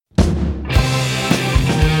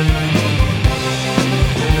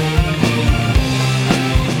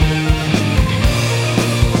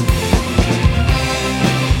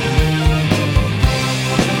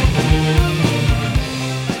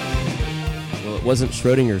it wasn't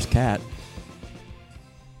Schrodinger's cat.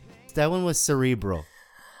 That one was cerebral.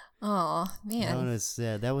 Oh, man.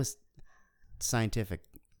 That was scientific.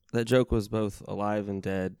 That joke was both alive and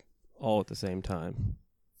dead all at the same time.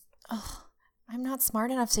 Oh, I'm not smart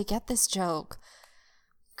enough to get this joke.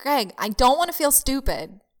 Greg, I don't want to feel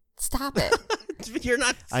stupid. Stop it. You're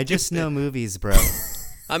not stupid. I just know movies, bro.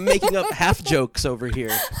 I'm making up half jokes over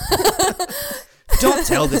here. Don't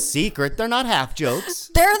tell the secret. They're not half jokes.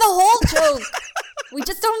 They're the whole joke. We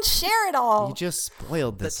just don't share it all. You just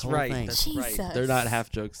spoiled this whole thing. That's Jesus. right. They're not half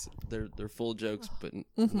jokes. They're full jokes, but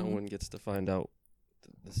no one gets to find out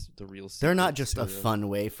the real secret. They're not just a fun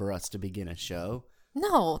way for us to begin a show.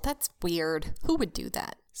 No, that's weird. Who would do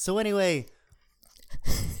that? So anyway,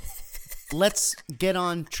 let's get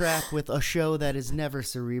on track with a show that is never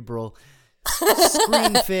cerebral.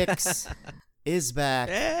 Screen Fix is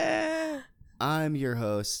back. I'm your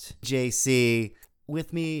host, JC.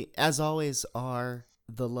 With me, as always, are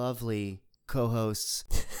the lovely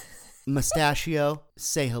co-hosts, Mustachio.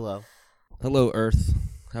 Say hello. Hello, Earth.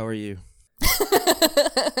 How are you?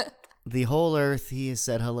 The whole Earth he has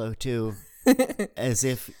said hello to, as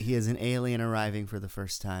if he is an alien arriving for the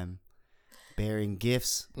first time, bearing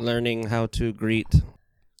gifts. Learning how to greet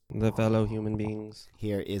the fellow human beings.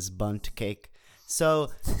 Here is Bunt Cake. So,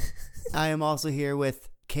 I am also here with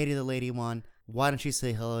Katie the Lady One. Why don't you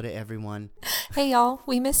say hello to everyone? Hey, y'all.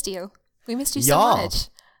 We missed you. We missed you Y'all. so much.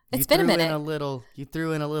 It's been a minute. You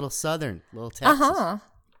threw in a little Southern, little Texas. Uh-huh.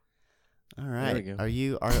 All There right. we go.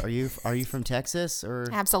 Are you from Texas or?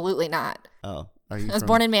 Absolutely not. Oh, are you? I was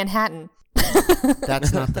born in Manhattan.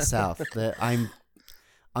 That's not the South.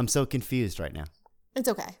 I'm so confused right now. It's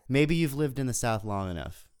okay. Maybe you've lived in the South long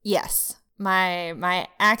enough. Yes. My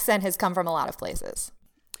accent has come from a lot of places.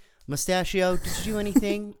 Mustachio, did you do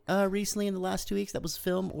anything recently in the last 2 weeks that was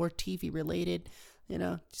film or TV related? You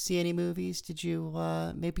know, did you see any movies? Did you,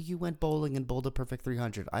 maybe you went bowling and bowled a perfect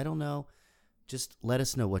 300. I don't know. Just let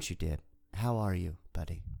us know what you did. How are you,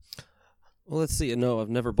 buddy? Well, let's see. No, I've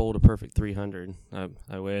never bowled a perfect 300.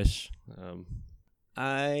 I wish.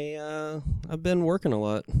 I've been working a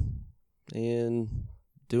lot and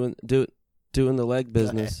doing the leg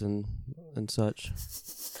business and such.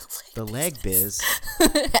 The leg biz.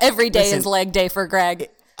 Every day Listen. is leg day for Greg.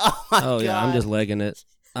 Oh my God. Yeah, I'm just legging it.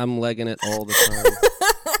 I'm legging it all the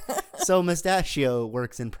time. So Mustachio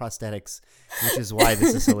works in prosthetics, which is why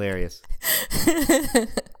this is hilarious.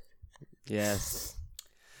 Yes.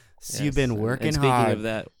 So you've been working and speaking hard. of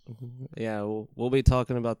that, yeah, we'll be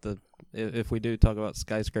talking about if we do talk about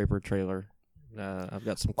Skyscraper trailer. I've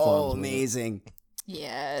got some qualms Oh, with it. amazing.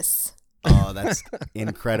 Yes. Oh, that's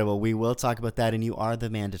incredible. We will talk about that, and you are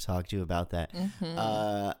the man to talk to about that.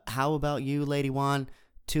 How about you, Lady Juan?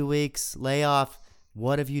 2 weeks, layoff.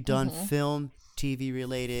 What have you done, film, TV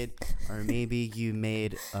related, or maybe you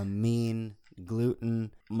made a mean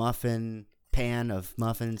gluten muffin pan of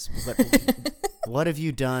muffins? What have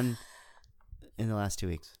you done in the last 2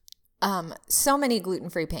 weeks? So many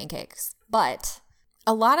gluten-free pancakes, but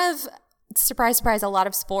a lot of, surprise, surprise, a lot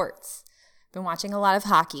of sports. Been watching a lot of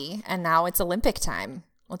hockey, and now it's Olympic time.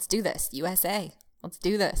 Let's do this. USA. Let's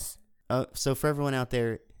do this. So for everyone out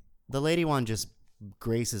there, the Lady One just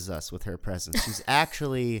graces us with her presence. She's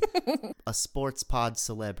actually a sports pod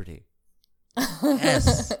celebrity.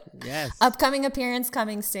 Yes. Yes. Upcoming appearance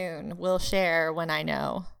coming soon. We'll share when I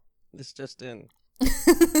know. This just in.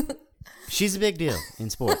 She's a big deal in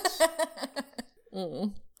sports.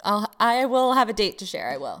 I will have a date to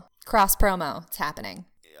share. I will. Cross promo. It's happening.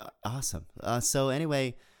 Awesome. So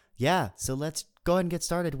anyway, yeah. So let's go ahead and get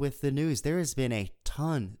started with the news. There has been a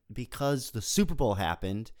ton because the Super Bowl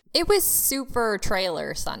happened. It was Super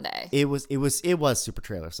Trailer Sunday. It was Super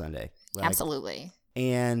Trailer Sunday. Absolutely.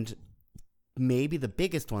 And maybe the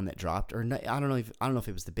biggest one that dropped, or I don't know if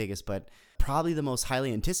it was the biggest, but probably the most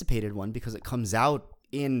highly anticipated one because it comes out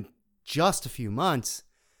in just a few months,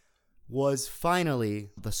 was finally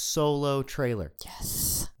the Solo trailer.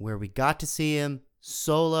 Yes. Where we got to see him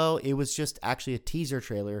solo. It was just actually a teaser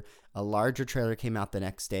trailer. A larger trailer came out the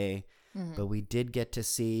next day, but we did get to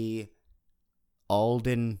see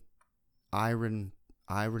Alden Ehrenreich,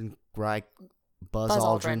 Buzz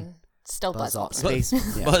Aldrin. Still Buzz Aldrin.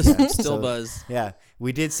 Space, yeah, Buzz. yeah. Still So, Buzz. Yeah,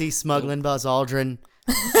 we did see smuggling Buzz Aldrin.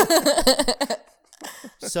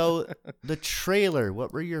 So the trailer,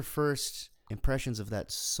 what were your first impressions of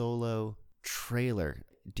that Solo trailer?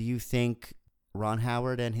 Do you think Ron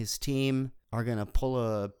Howard and his team are going to pull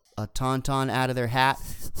a tauntaun out of their hat?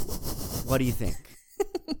 What do you think?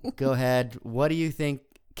 Go ahead. What do you think?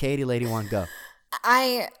 Katie, Lady One, go.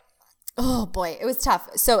 Oh boy, it was tough.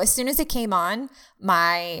 So as soon as it came on,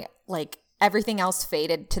 my everything else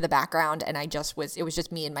faded to the background, and it was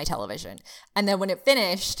just me and my television. And then when it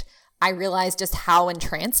finished, I realized just how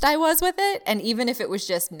entranced I was with it. And even if it was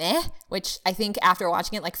just meh, which I think after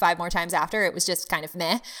watching it like 5 more times after, it was just kind of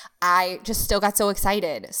meh, I just still got so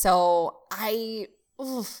excited. So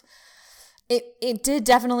it did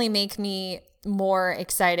definitely make me more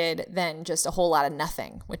excited than just a whole lot of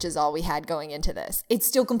nothing, which is all we had going into this. It's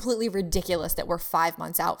still completely ridiculous that we're 5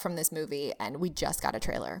 months out from this movie and we just got a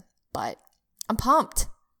trailer, but I'm pumped.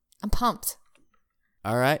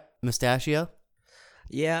 All right, Mustachio.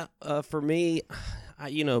 Yeah, for me,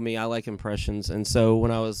 you know me, I like impressions, and so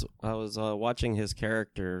when I was watching his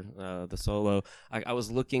character, the Solo, I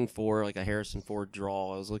was looking for like a Harrison Ford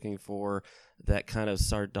drawl. I was looking for that kind of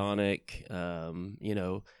sardonic,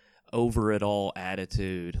 over it all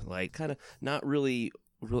attitude, like kind of not really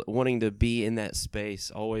wanting to be in that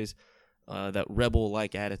space, always that rebel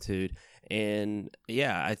like attitude. And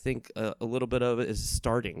yeah, I think a little bit of it is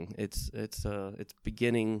starting. It's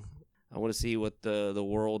beginning. I want to see what the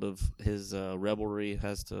world of his rebelry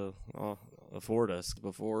has to afford us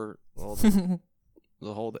before all the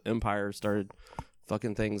whole empire started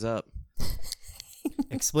fucking things up.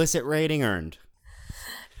 Explicit rating earned.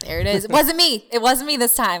 There it is. It wasn't me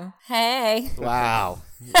this time. Hey. Wow.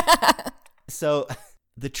 So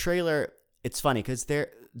the trailer, it's funny because there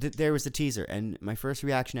was the teaser, and my first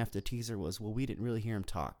reaction after the teaser was, well, we didn't really hear him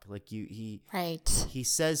talk. Like he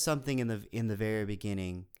says something in the very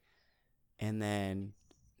beginning, and then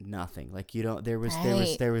nothing. Like there was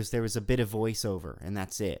a bit of voiceover, and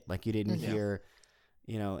that's it. Like you didn't hear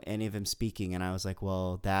any of him speaking, and I was like,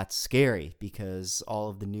 well, that's scary because all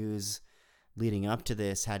of the news leading up to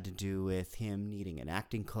this had to do with him needing an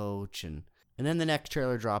acting coach, and then the next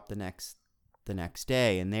trailer dropped the next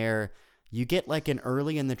day, and there you get like an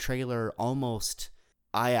early in the trailer almost,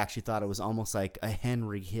 I actually thought it was almost like a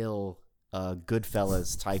Henry Hill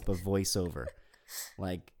Goodfellas type of voiceover.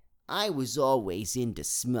 Like, I was always into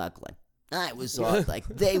smuggling. I was all like,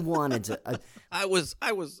 they wanted to. I was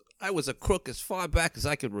a crook as far back as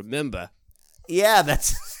I could remember. Yeah,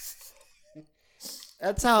 that's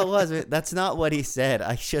how it was. That's not what he said.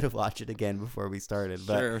 I should have watched it again before we started.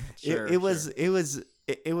 But it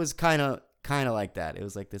was kind of like that. It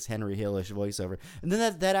was like this Henry Hillish voiceover, and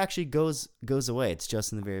then that actually goes away. It's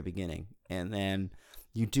just in the very beginning, and then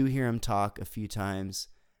you do hear him talk a few times.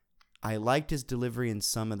 I liked his delivery in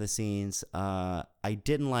some of the scenes. I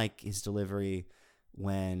didn't like his delivery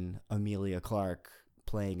when Emilia Clarke,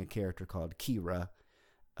 playing a character called Kira,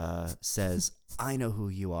 says, "I know who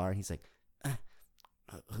you are." And he's like,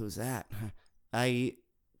 "Who's that?" I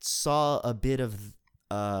saw a bit of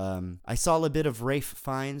Ralph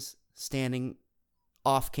Fiennes standing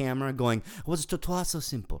off camera, going, "Was it so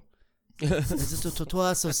simple? Is it so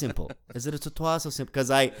simple? Is it so simple?"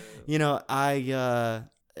 Because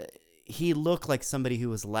he looked like somebody who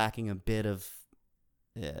was lacking a bit of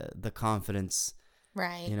the confidence,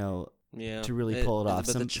 right? To really pull it off.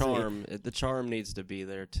 But the charm needs to be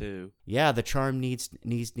there too. Yeah, the charm needs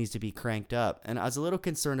to be cranked up. And I was a little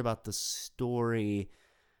concerned about the story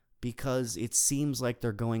because it seems like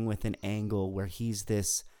they're going with an angle where he's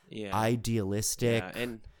this idealistic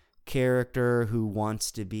character who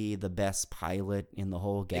wants to be the best pilot in the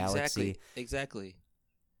whole galaxy. Exactly.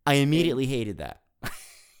 I immediately hated that.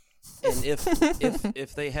 And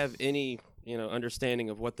if they have any understanding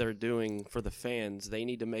of what they're doing for the fans, they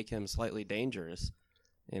need to make him slightly dangerous,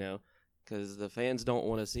 because the fans don't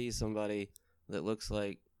want to see somebody that looks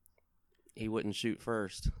like he wouldn't shoot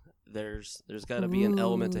first. There's got to be an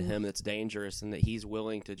element to him that's dangerous and that he's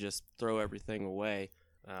willing to just throw everything away.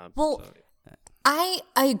 I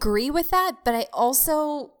agree with that, but I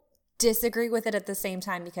also disagree with it at the same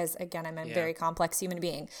time because, again, I'm a very complex human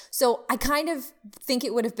being. So I kind of think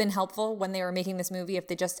it would have been helpful when they were making this movie if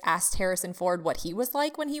they just asked Harrison Ford what he was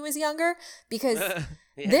like when he was younger, because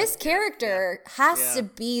this character has to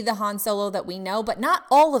be the Han Solo that we know, but not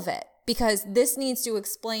all of it, because this needs to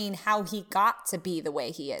explain how he got to be the way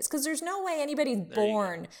he is, because there's no way anybody's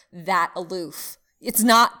born that aloof. It's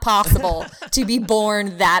not possible to be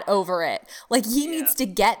born that over it. Like, he needs to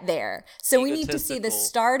get there. So we need to see the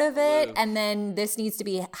start of it, and then this needs to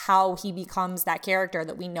be how he becomes that character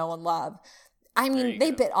that we know and love. I mean,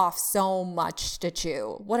 they bit off so much to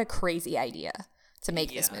chew. What a crazy idea to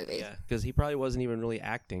make this movie. Yeah, because he probably wasn't even really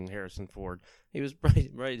acting, Harrison Ford. He was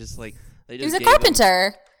probably just like... He was a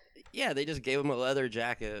carpenter. They just gave him a leather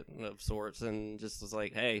jacket of sorts and just was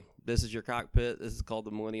like, hey, this is your cockpit. This is called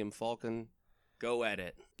the Millennium Falcon. Go at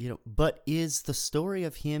it. But is the story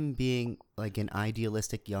of him being like an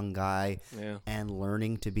idealistic young guy and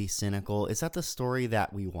learning to be cynical, is that the story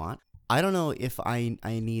that we want? I don't know if I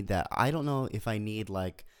need that. I don't know if I need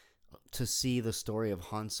like to see the story of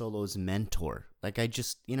Han Solo's mentor. Like I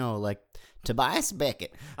just, like Tobias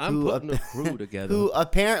Beckett. I'm putting a crew together. Who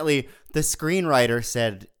apparently the screenwriter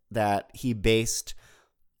said that he based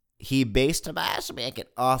Tobias Beckett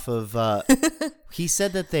off of he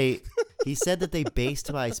said that they based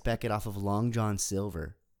Tobias Beckett off of Long John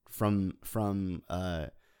Silver from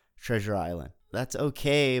Treasure Island. That's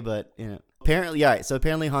okay, but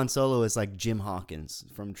apparently Han Solo is like Jim Hawkins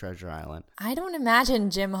from Treasure Island. I don't imagine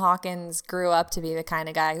Jim Hawkins grew up to be the kind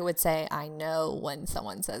of guy who would say, I know when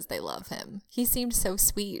someone says they love him. He seemed so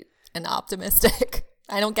sweet and optimistic.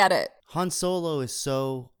 I don't get it. Han Solo is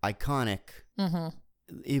so iconic. Mm-hmm.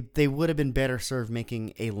 They would have been better served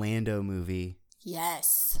making a Lando movie.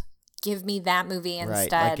 Yes. Give me that movie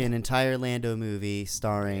instead. Right, like an entire Lando movie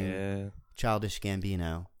starring Childish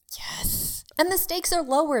Gambino. Yes. And the stakes are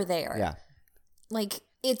lower there. Yeah. Like,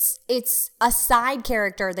 it's a side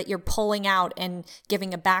character that you're pulling out and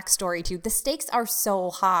giving a backstory to. The stakes are so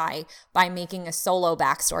high by making a Solo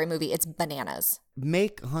backstory movie. It's bananas.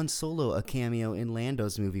 Make Han Solo a cameo in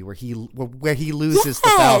Lando's movie where he loses the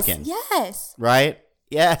Falcon. Yes. Right?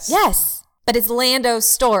 Yes. Yes. But it's Lando's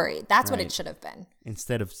story. That's what it should have been.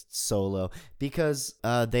 Instead of Solo. Because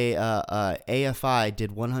they AFI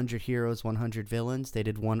did 100 heroes, 100 villains. They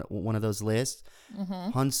did one of those lists.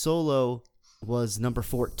 Mm-hmm. Han Solo was number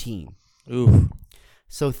 14. Ooh.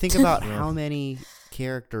 So think about how many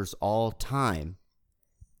characters all time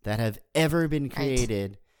that have ever been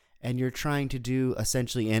created, and you're trying to do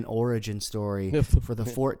essentially an origin story for the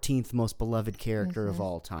 14th most beloved character of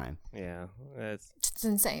all time. Yeah, it's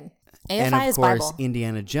insane. And AFI of is course, Bible.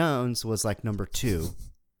 Indiana Jones was like number 2,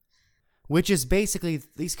 which is basically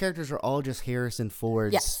these characters are all just Harrison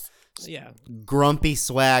Ford's grumpy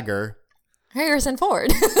swagger. Harrison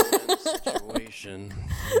Ford. Situation.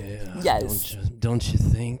 Yeah. Yes. Don't you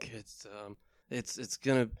think it's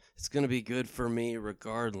gonna be good for me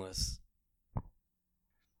regardless?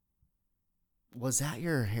 Was that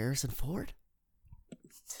your Harrison Ford?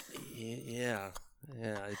 Yeah.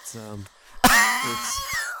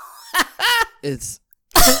 It's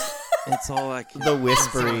all I can. The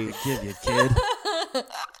whispery give you, kid.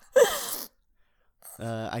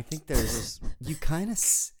 I think there's you kind of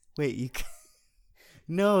wait you.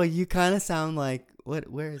 No, you kind of sound like what?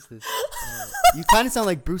 Where is this? You kind of sound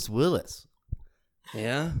like Bruce Willis.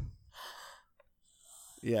 Yeah.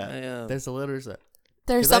 Yeah. There's a little.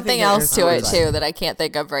 There's something else to it too that I can't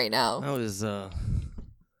think of right now. I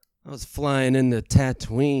was flying into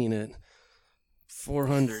Tatooine at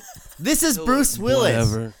 400. This is Bruce Willis.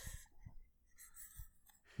 Whatever.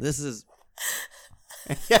 This is.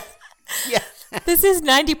 Yeah. This is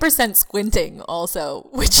 90% squinting also,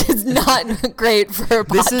 which is not great for a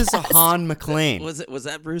podcast. This is Han McClane. Was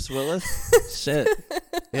that Bruce Willis? Shit.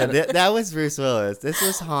 Yeah, that was Bruce Willis. This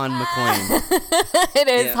was Han McClane. It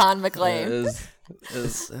is Han McClane.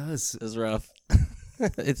 It was rough.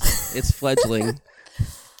 It's fledgling.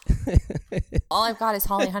 All I've got is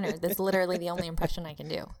Holly Hunter. That's literally the only impression I can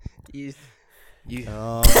do.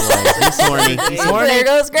 Oh boy, he's horny. He's horny. There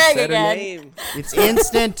goes Greg again. It's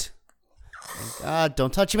instant.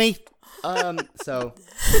 Don't touch me. So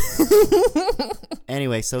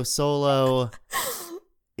anyway, so Solo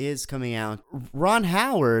is coming out. Ron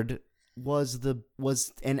Howard was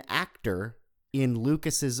an actor in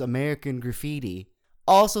Lucas's American Graffiti,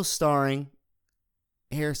 also starring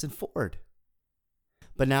Harrison Ford.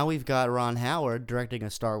 But now we've got Ron Howard directing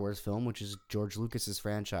a Star Wars film, which is George Lucas's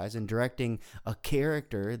franchise, and directing a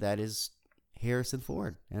character that is Harrison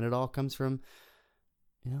Ford. And it all comes from,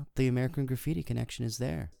 the American Graffiti connection is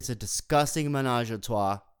there. It's a disgusting menage a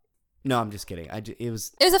trois. No, I'm just kidding. It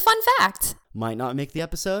was a fun fact. Might not make the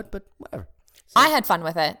episode, but whatever. I had fun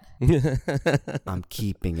with it. I'm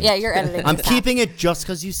keeping it. Yeah, you're editing. I'm keeping it just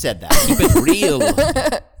because you said that. Keep it real.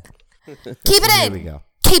 Keep it in. Here we go.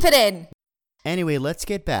 Keep it in. Anyway, let's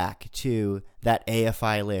get back to that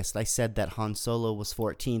AFI list. I said that Han Solo was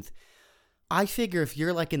 14th. I figure if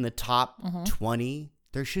you're like in the top 20,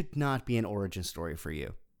 there should not be an origin story for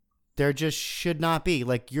you. There just should not be.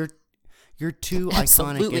 Like you're too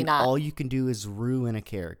iconic, and all you can do is ruin a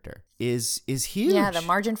character. Is huge. Yeah, the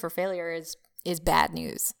margin for failure is bad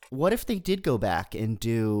news. What if they did go back and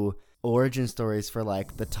do origin stories for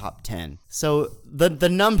like the top 10? So the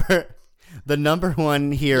number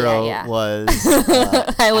one hero was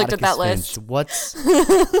I looked Atticus at that Finch.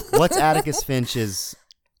 list. What's Atticus Finch's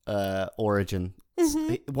origin?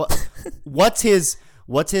 What's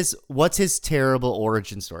his terrible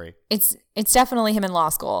origin story? It's definitely him in law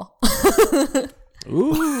school.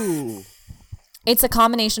 Ooh. It's a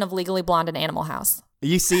combination of Legally Blonde and Animal House.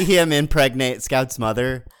 You see him impregnate Scout's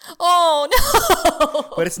mother, Oh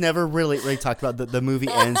no! but it's never really talked about. The movie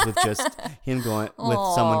ends with just him going with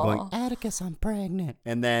someone going, Atticus, I'm pregnant,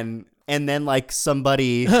 and then like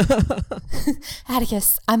somebody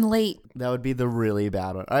Atticus, I'm late. that would be the really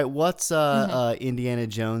bad one. All right, what's Indiana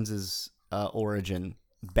Jones's origin?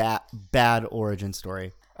 Bad origin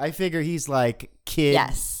story. I figure he's like kid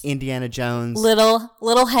Yes. Indiana Jones,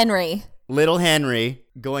 Little Henry. little Henry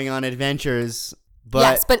going on adventures. But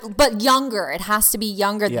Yes, but younger. It has to be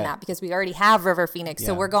younger than Yeah. that because we already have River Phoenix.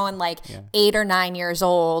 So Yeah. we're going like 8 or 9 years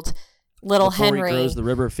old. Little Before Henry he grows the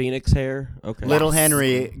River Phoenix hair. Okay. little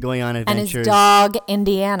Henry going on and adventures his dog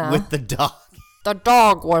Indiana. with the dog. The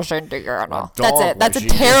dog was Indiana. The That's dog it. That's a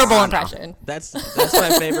was terrible Indiana. impression. That's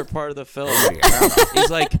my favorite part of the film.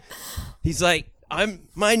 He's like,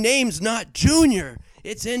 my name's not Junior.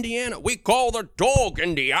 It's Indiana. We call the dog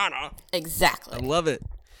Indiana. I Exactly. love it.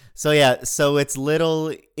 So yeah, so it's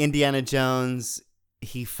little Indiana Jones.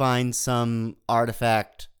 He finds some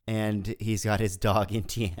artifact, and he's got his dog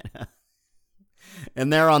Indiana,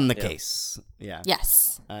 and they're on the case. Yeah,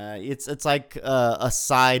 Yes. it's like a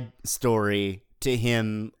side story to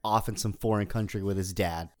him off in some foreign country with his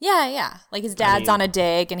dad. Yeah. Like his dad's on a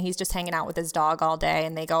dig and he's just hanging out with his dog all day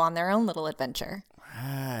and they go on their own little adventure.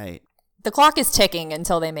 Right. The clock is ticking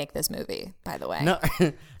until they make this movie, by the way. No,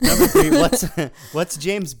 number 3. What's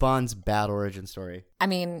James Bond's bad origin story? I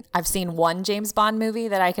mean, I've seen one James Bond movie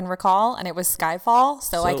that I can recall, and it was Skyfall.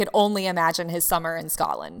 So I could only imagine his summer in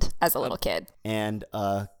Scotland as a little kid. And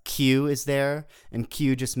Q is there, and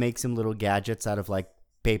Q just makes him little gadgets out of like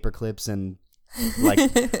paper clips and like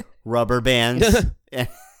rubber bands.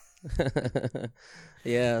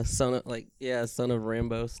 Yeah, son of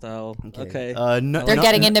Rambo style. Okay. They're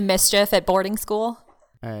getting into mischief at boarding school.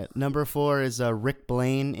 All right, number 4 is Rick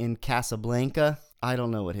Blaine in Casablanca. I don't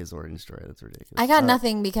know what his origin story. That's ridiculous. I got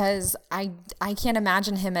nothing because I can't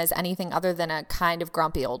imagine him as anything other than a kind of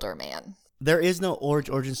grumpy older man. There is no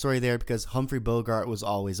origin story there because Humphrey Bogart was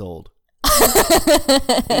always old.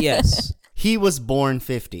 Yes. He was born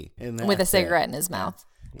 50 With a cigarette in his mouth.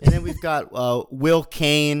 And then we've got Will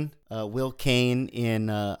Kane. Will Kane in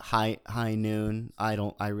High Noon.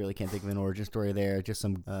 I really can't think of an origin story there. Just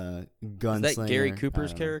some gunslinger. Is that Gary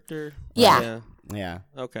Cooper's character? Yeah. Yeah.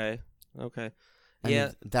 Okay. I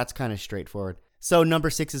mean, that's kind of straightforward. So number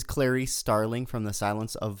 6 is Clarice Starling from The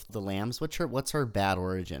Silence of the Lambs. What's her bad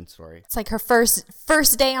origin story? It's like her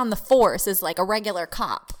first day on the force is like a regular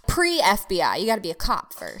cop. Pre-FBI, you got to be a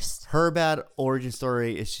cop first. Her bad origin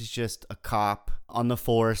story is she's just a cop on the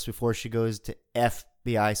force before she goes to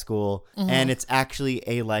FBI school, and it's actually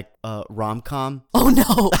a rom-com. Oh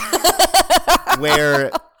no. Where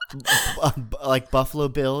like Buffalo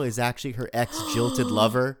Bill is actually her ex-jilted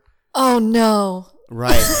lover. Oh no.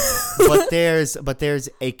 Right. but there's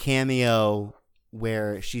a cameo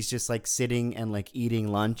where she's just like sitting and like eating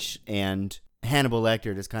lunch, and Hannibal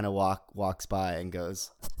Lecter just kind of walks by and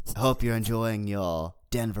goes, "I hope you're enjoying your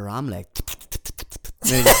Denver omelet."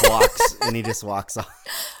 And he just walks off.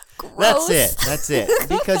 Gross. That's it.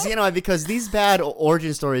 Because these bad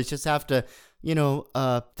origin stories just have to,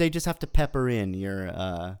 they just have to pepper in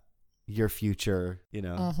your future,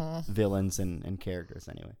 villains and characters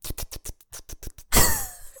anyway.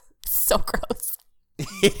 So gross.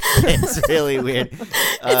 It's really weird.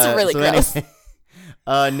 It's really gross.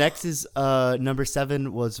 Anyway, next is number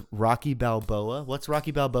 7 was Rocky Balboa. What's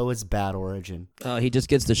Rocky Balboa's bad origin? He just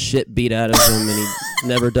gets the shit beat out of him, and he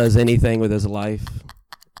never does anything with his life.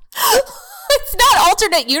 It's not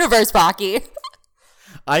alternate universe, Rocky.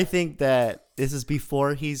 I think that this is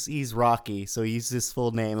before he's Rocky, so he's his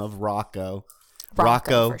full name of Rocco.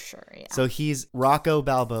 Rocco for sure. Yeah. So he's Rocco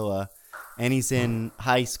Balboa, and he's in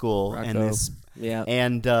high school, and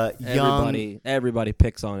everybody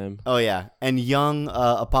picks on him. Oh yeah, and young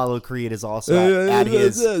Apollo Creed is also at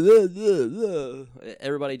his.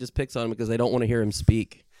 Everybody just picks on him because they don't want to hear him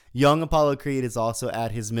speak. Young Apollo Creed is also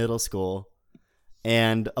at his middle school,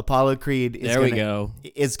 and Apollo Creed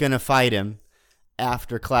is gonna fight him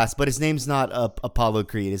after class, but his name's not Apollo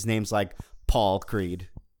Creed. His name's like Paul Creed.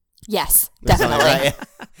 Yes, definitely.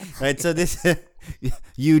 Right. So this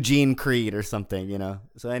Eugene Creed or something,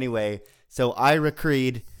 So anyway, so Ira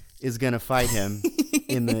Creed is gonna fight him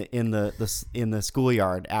in the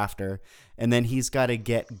schoolyard after, and then he's got to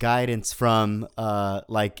get guidance from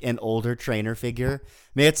like an older trainer figure.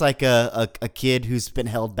 Maybe it's like a kid who's been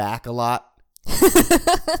held back a lot.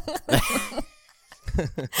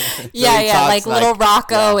 Yeah. Like little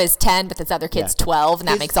Rocco is 10, but this other kid's 12, and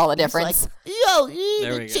that makes all the difference. Like, yo, you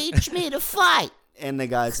need to teach me to fight. And the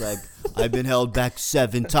guy's like, I've been held back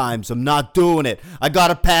 7 times. I'm not doing it. I got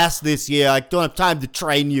to pass this year. I don't have time to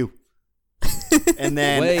train you. And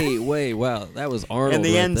then wait, wow, that was Arnold. and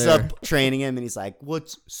he right ends there. up training him, and he's like,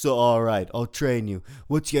 all right, I'll train you.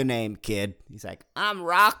 What's your name, kid? He's like, I'm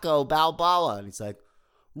Rocco Balboa. And he's like,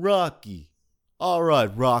 Rocky. All right,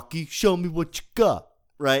 Rocky, show me what you got.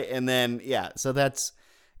 Right? And then, yeah, so that's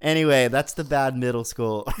the bad middle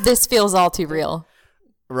school This feels all too real.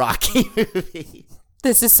 Rocky movie.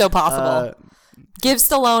 This is so possible. Give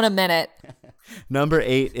Stallone a minute. Number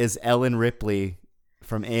 8 is Ellen Ripley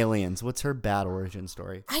from Aliens. What's her bad origin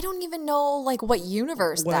story? I don't even know like what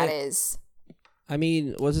universe that is. I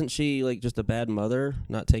mean, wasn't she like just a bad mother,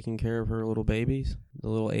 not taking care of her little babies, the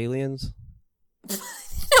little aliens?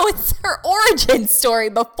 No, it's her origin story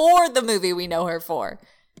before the movie we know her for.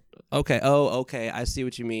 Okay. Oh, okay. I see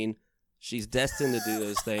what you mean. She's destined to do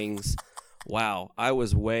those things. Wow, I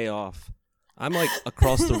was way off. I'm like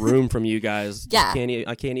across the room from you guys. Yeah.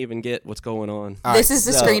 I can't even get what's going on. This is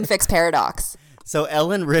the Screen Fix paradox. So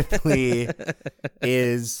Ellen Ripley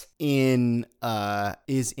is in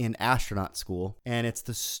astronaut school, and it's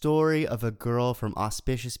the story of a girl from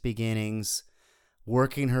auspicious beginnings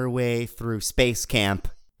working her way through space camp.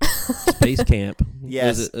 Space camp.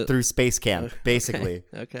 Yes, through space camp, basically.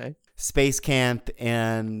 Okay. Space camp,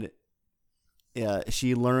 and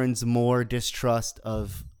she learns more distrust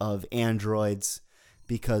of androids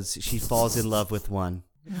because she falls in love with one.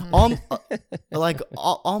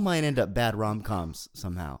 All mine end up bad rom-coms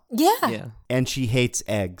somehow. Yeah. And she hates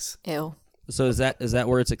eggs. Ew. So is that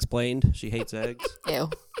where it's explained? She hates eggs. Ew.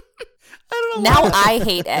 I don't know. Now I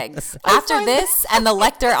hate eggs. After this and the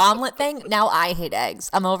Lecter omelet thing, now I hate eggs.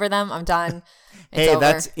 I'm over them. I'm done. It's over.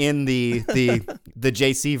 That's in the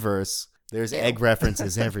JC verse. There's egg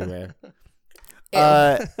references everywhere.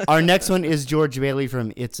 Our next one is George Bailey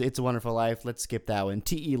from It's a Wonderful Life. Let's skip that one.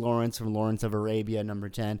 T.E. Lawrence from Lawrence of Arabia, number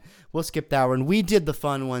 10. We'll skip that one. We did the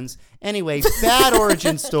fun ones. Anyway, bad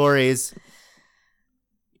origin stories.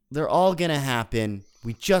 They're all going to happen.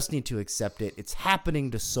 We just need to accept it. It's happening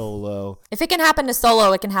to Solo. If it can happen to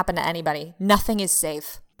Solo, it can happen to anybody. Nothing is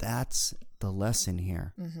safe. That's the lesson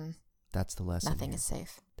here. Mm-hmm. That's the lesson. Nothing here. is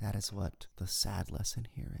safe. That is what the sad lesson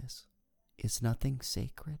here is. Is nothing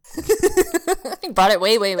sacred? You brought it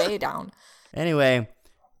way, way, way down. Anyway,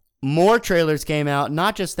 more trailers came out.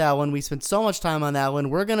 Not just that one. We spent so much time on that one.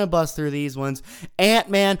 We're going to bust through these ones.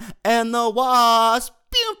 Ant-Man and the Wasp.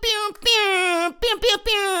 Pew, pew, pew, pew,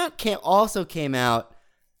 pew, pew. Also came out.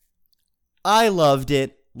 I loved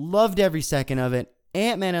it. Loved every second of it.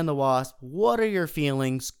 Ant-Man and the Wasp. What are your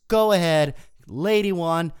feelings? Go ahead. Lady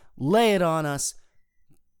One, lay it on us.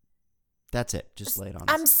 That's it. Just lay it on us.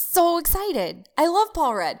 I'm so excited. I love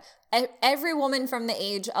Paul Rudd. Every woman from the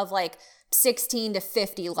age of like 16 to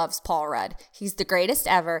 50 loves Paul Rudd. He's the greatest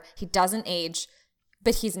ever. He doesn't age,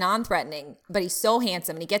 but he's non-threatening, but he's so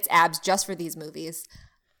handsome and he gets abs just for these movies.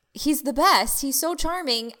 He's the best. He's so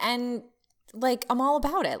charming and like, I'm all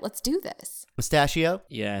about it. Let's do this. Mustachio?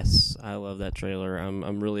 Yes, I love that trailer.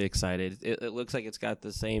 I'm really excited. It looks like it's got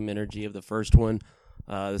the same energy of the first one,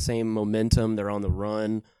 the same momentum. They're on the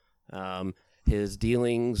run. His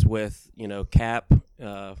dealings with, Cap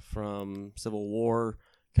from Civil War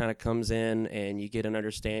kind of comes in, and you get an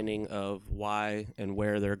understanding of why and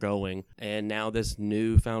where they're going. And now this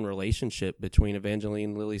newfound relationship between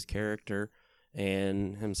Evangeline Lilly's character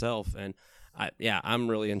and himself. And I'm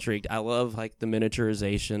really intrigued. I love like the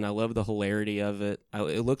miniaturization. I love the hilarity of it.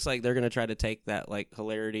 It looks like they're going to try to take that like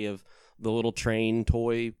hilarity of the little train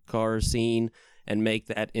toy car scene and make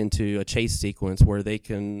that into a chase sequence where they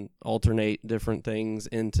can alternate different things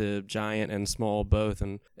into giant and small both.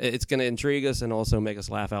 And it's going to intrigue us and also make us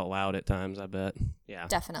laugh out loud at times, I bet. Yeah.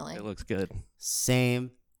 Definitely. It looks good. Same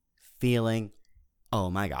feeling. Oh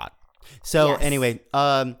my God. So Yes. anyway,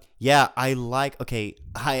 I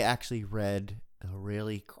actually read a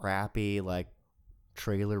really crappy like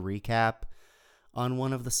trailer recap on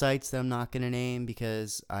one of the sites that I'm not going to name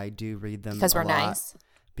because I do read them Because a we're lot. nice.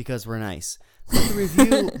 Because we're nice.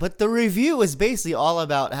 But the review is basically all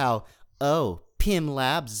about how, Pym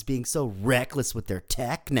Labs is being so reckless with their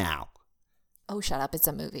tech now. Oh, shut up. It's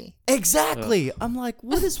a movie. Exactly. I'm like,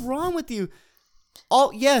 what is wrong with you?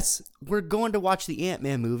 Oh, yes, we're going to watch the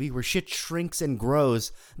Ant-Man movie where shit shrinks and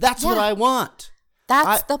grows. That's what Yeah. I want.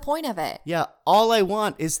 That's the point of it. Yeah, all I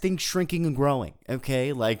want is things shrinking and growing,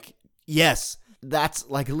 okay? Like, yes, that's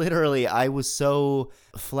like literally, I was so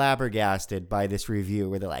flabbergasted by this review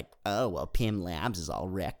where they're like, Pym Labs is all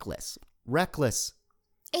reckless. Reckless.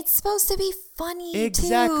 It's supposed to be funny,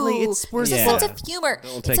 Exactly. too. It's There's a Yeah. sense of humor.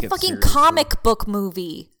 Don't It's take a it fucking seriously. comic book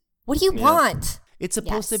movie. What do you want? It's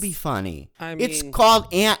supposed to Yes. be funny. I It's mean-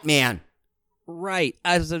 called Ant-Man. Right.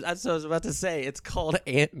 That's what I was about to say. It's called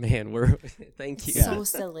Ant-Man. Thank you. So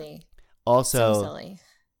silly. Also, So silly.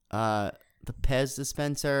 the Pez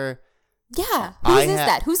dispenser. Yeah. I Whose is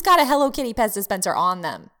that? Who's got a Hello Kitty Pez dispenser on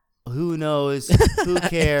them? Who knows? Who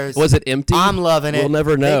cares? Was it empty? I'm loving it. We'll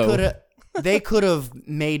never know. They could have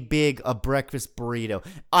made big a breakfast burrito.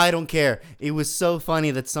 I don't care. It was so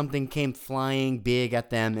funny that something came flying big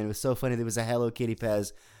at them, and it was so funny there was a Hello Kitty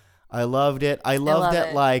Pez. I loved it. I loved love that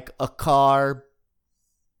it. like a car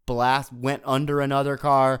went under another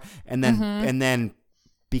car and then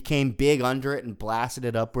became big under it and blasted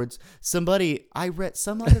it upwards. I read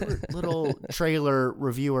some other little trailer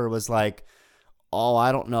reviewer was like, "Oh,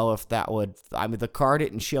 I don't know if that would. I mean, the car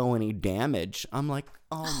didn't show any damage." I'm like,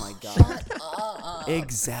 "Oh my god!"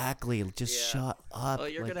 Exactly. Just shut up. Oh,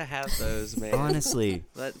 you're Like, gonna have those, man. honestly.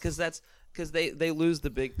 Because they lose the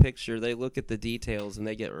big picture. They look at the details and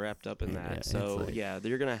they get wrapped up in Yeah, that. it's So like-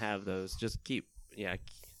 you're gonna have those. Just keep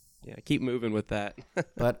keep moving with that.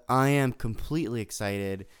 But I am completely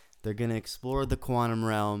excited. They're gonna explore the quantum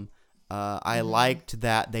realm. I liked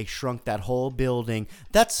that they shrunk that whole building.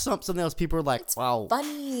 That's something else. People are like, "Wow,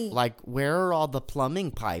 Funny. like where are all the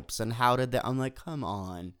plumbing pipes and how did that?" I'm like, "Come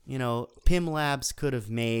on, Pym Labs could have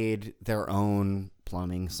made their own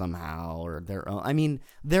plumbing somehow or their own. I mean,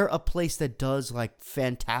 they're a place that does like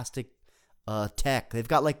fantastic tech. They've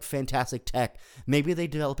got like fantastic tech. Maybe they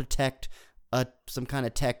develop some kind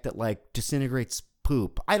of tech that like disintegrates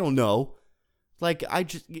poop. I don't know. Like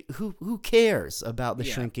who cares about the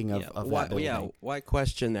shrinking of why, that building? Yeah, why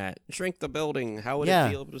question that? Shrink the building. How would Yeah. it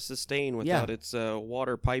be able to sustain without its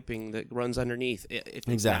water piping that runs underneath? If it's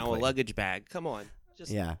now a Exactly. luggage bag, come on.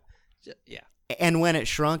 Yeah. Yeah. And when it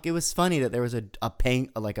shrunk, it was funny that there was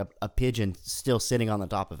a pigeon still sitting on the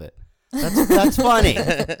top of it. That's funny.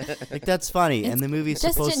 Like that's funny. And the movie's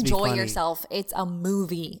Just supposed to be funny. enjoy yourself. It's a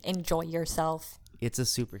movie. Enjoy yourself. It's a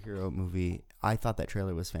superhero movie. I thought that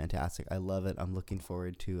trailer was fantastic. I love it. I'm looking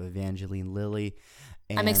forward to Evangeline Lilly.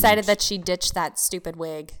 I'm excited that she ditched that stupid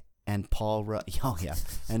wig. And Paul Rudd. Oh yeah.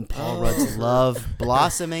 And Paul Rudd's love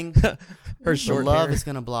blossoming. Her short love hair. is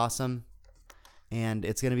gonna blossom. And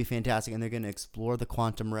it's going to be fantastic, and they're going to explore the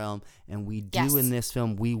quantum realm. And we do Yes. in this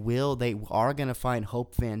film, they are going to find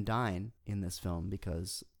Hope Van Dyne in this film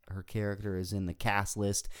because her character is in the cast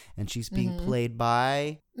list, and she's being played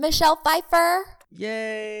by... Michelle Pfeiffer.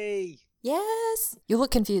 Yay! Yes. You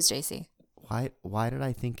look confused, JC. Why did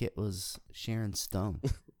I think it was Sharon Stone?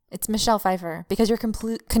 It's Michelle Pfeiffer because you're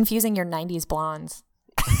confusing your 90s blondes.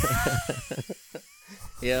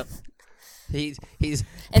 Yep.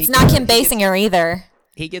 It's Not Kim Basinger either.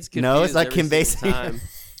 He gets confused. No, it's not every Kim single Basinger.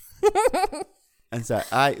 time. I'm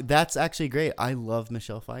sorry. That's actually great. I love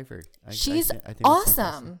Michelle Pfeiffer. She's I think it's fantastic.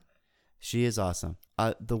 awesome. She is awesome.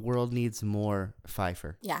 The world needs more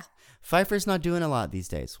Pfeiffer. Yeah. Pfeiffer's not doing a lot these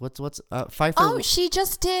days. What's Pfeiffer? Oh, she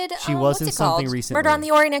just did. She was what's in it something called? recently. Murder on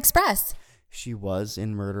the Orient Express. She was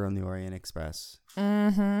in Murder on the Orient Express.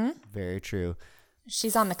 Mm-hmm. Very true.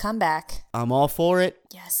 She's on the comeback. I'm all for it.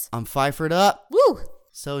 Yes. I'm Pfeiffered up. Woo.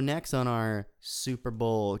 So next on our Super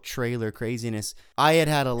Bowl trailer craziness, I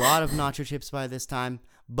had a lot of nacho chips by this time,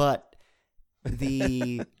 but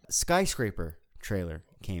the Skyscraper trailer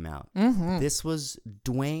came out. Mm-hmm. This was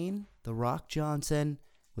Dwayne "The Rock" Johnson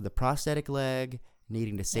with a prosthetic leg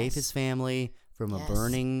needing to save his family from a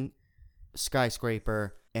burning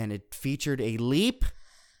skyscraper, and it featured a leap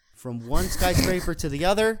from one skyscraper to the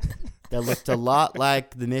other that looked a lot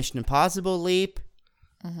like the Mission Impossible leap.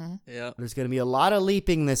 Yeah. There's going to be a lot of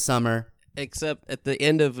leaping this summer. Except at the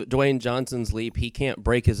end of Dwayne Johnson's leap, he can't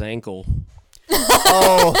break his ankle.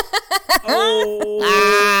 Oh,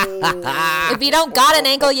 If you don't got an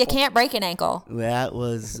ankle, you can't break an ankle. that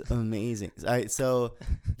was amazing. All right, so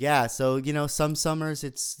some summers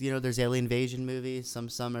it's there's alien invasion movies. Some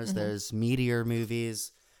summers there's meteor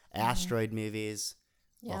movies, asteroid movies,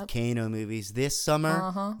 volcano movies. This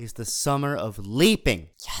summer is the summer of leaping.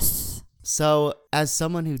 Yes. So, as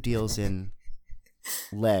someone who deals in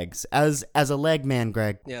legs, as a leg man,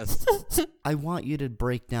 Greg, Yes. I want you to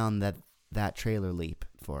break down that trailer leap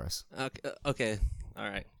for us. Okay. All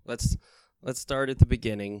right. Let's start at the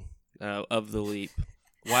beginning of the leap.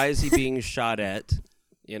 Why is he being shot at?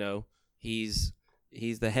 He's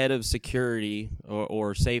the head of security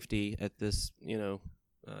or safety at this.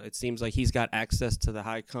 It seems like he's got access to the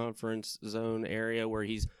high conference zone area where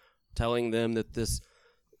he's telling them that this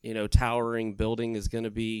towering building is going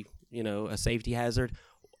to be a safety hazard.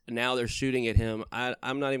 Now they're shooting at him.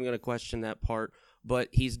 I'm not even going to question that part. But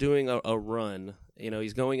he's doing a run,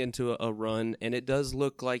 he's going into a run, and it does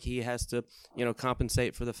look like he has to,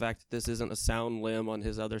 compensate for the fact that this isn't a sound limb on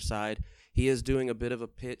his other side. He is doing a bit of a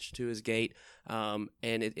pitch to his gait, and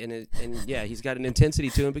he's got an intensity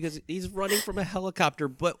to him because he's running from a helicopter.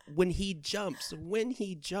 But when he jumps,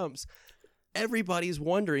 everybody's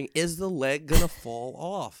wondering, is the leg gonna fall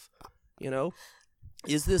off?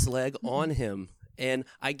 Is this leg on him? And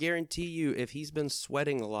I guarantee you, if he's been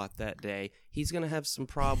sweating a lot that day, he's gonna have some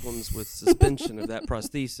problems with suspension of that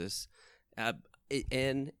prosthesis,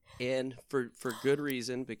 and for good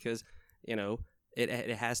reason, because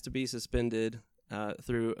it has to be suspended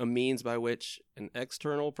through a means by which an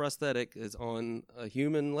external prosthetic is on a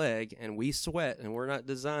human leg, and we sweat, and we're not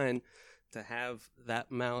designed to have that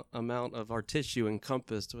amount of our tissue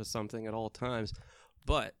encompassed with something at all times.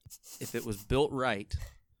 But if it was built right,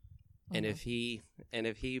 and if he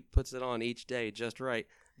puts it on each day just right,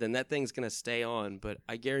 then that thing's gonna stay on. But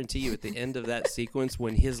I guarantee you, at the end of that sequence,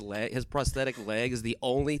 when his prosthetic leg is the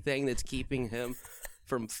only thing that's keeping him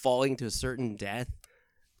from falling to a certain death,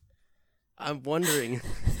 I'm wondering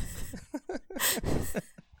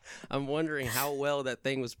how well that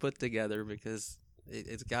thing was put together, because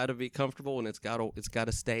it's got to be comfortable and it's got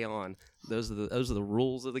to stay on. Those are the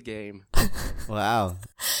rules of the game. Wow.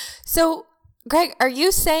 So, Greg, are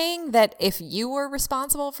you saying that if you were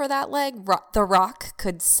responsible for that leg, The Rock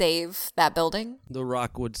could save that building? The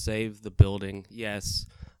Rock would save the building. Yes.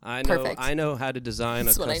 I know. Perfect. I know how to design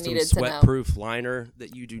That's a what I custom needed to know. sweat-proof liner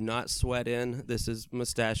that you do not sweat in. This is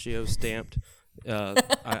mustachio stamped.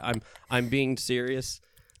 I'm being serious.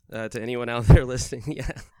 To anyone out there listening,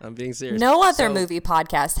 yeah, I'm being serious. No other movie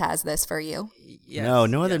podcast has this for you. Yes,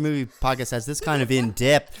 No other movie podcast has this kind of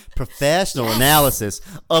in-depth professional analysis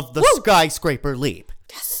of the skyscraper leap.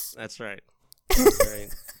 Yes. That's right. That's right.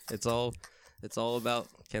 It's all about,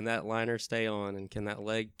 can that liner stay on, and can that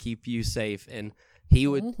leg keep you safe? And he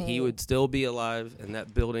would still be alive, and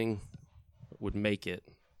that building would make it.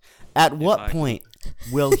 At what point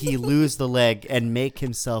will he lose the leg and make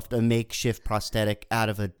himself a makeshift prosthetic out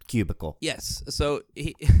of a cubicle? Yes. So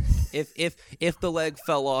if the leg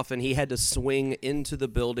fell off and he had to swing into the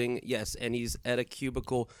building, yes, and he's at a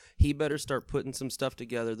cubicle, he better start putting some stuff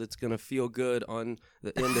together that's going to feel good on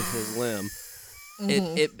the end of his limb.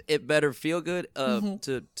 It better feel good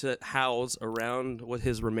to house around with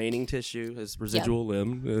his remaining tissue, his residual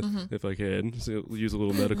limb, if I can. So use a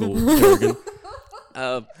little medical jargon.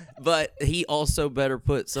 But he also better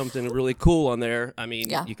put something really cool on there. I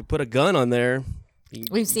mean, you could put a gun on there.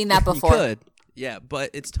 We've seen that before. You could. Yeah,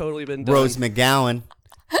 but it's totally been done. Rose McGowan.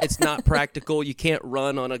 It's not practical. You can't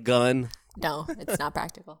run on a gun. No, it's not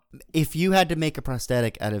practical. If you had to make a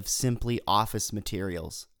prosthetic out of simply office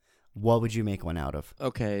materials, what would you make one out of?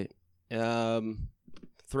 Okay. Thrown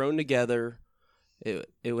together,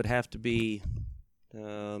 it would have to be...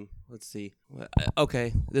 let's see.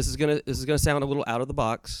 Okay, this is gonna sound a little out of the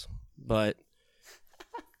box, but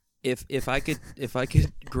if I could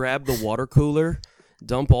grab the water cooler,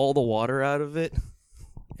 dump all the water out of it,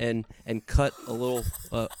 and cut a little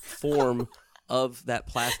form of that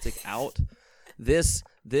plastic out, this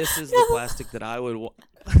is the plastic that I would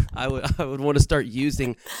want to start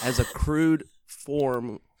using as a crude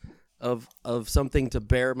form of something to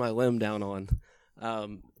bear my limb down on.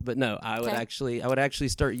 But no, I would actually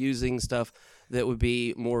start using stuff that would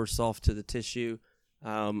be more soft to the tissue.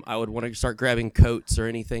 I would want to start grabbing coats or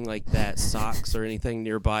anything like that, socks or anything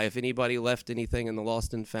nearby. If anybody left anything in the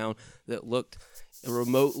Lost and Found that looked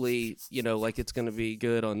remotely, like it's going to be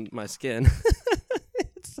good on my skin.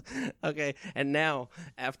 Okay, and now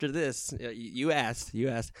after this, you asked.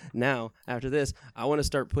 Now after this, I want to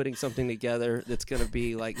start putting something together that's going to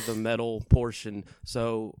be like the metal portion.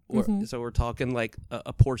 So we're talking like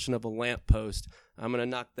a portion of a lamppost. I'm going to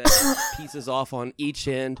knock that pieces off on each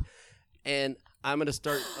end, and I'm going to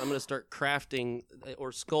start crafting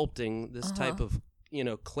or sculpting this type of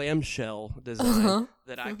clamshell design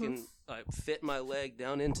that I can fit my leg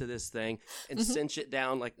down into this thing and cinch it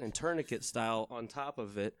down like in tourniquet style on top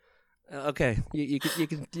of it. Okay, you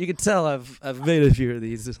can tell I've made a few of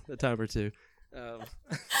these a time or two.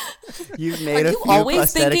 You've made Are a you few always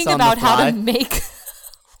prosthetics thinking on the about how fly? to make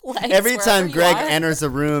legs Every time wherever Greg you are? enters a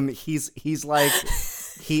room, he's like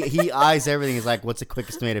he eyes everything. He's like, "What's the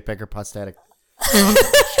quickest way to pick a prosthetic?"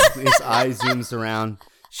 His eye zooms around.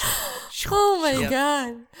 Oh my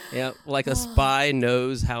god! Yeah, like a spy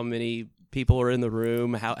knows how many people are in the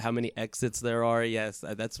room, how many exits there are. Yes,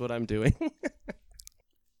 that's what I'm doing.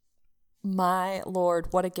 My lord,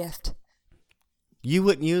 what a gift! You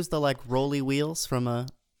wouldn't use the rolly wheels from a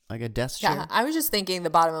desk chair? Yeah, I was just thinking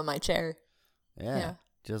the bottom of my chair. Yeah.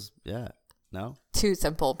 No? Too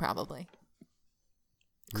simple, probably.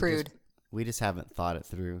 crude. We just haven't thought it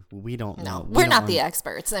through. We don't know. No, We we're don't not the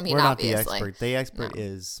experts. I mean, We're obviously. not the expert. The expert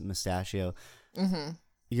is Mustachio. Mm-hmm.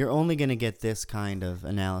 You're only going to get this kind of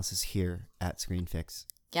analysis here at Screen Fix.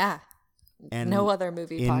 Yeah. And No other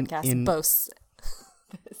movie podcast boasts.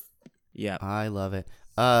 Yeah. I love it.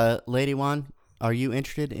 Lady Juan, are you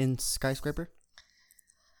interested in Skyscraper?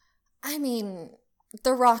 I mean,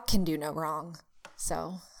 The Rock can do no wrong.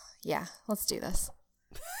 So, yeah, let's do this.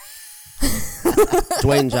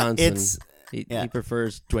 Dwayne Johnson. He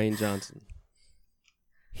prefers Dwayne Johnson.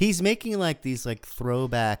 He's making like these like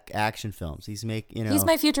throwback action films. He's He's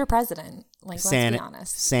my future president. Like, let's be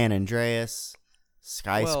honest. San Andreas,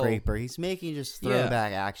 Skyscraper. He's making just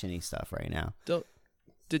throwback action-y stuff right now.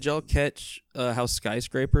 Did y'all catch how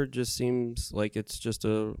Skyscraper just seems like it's just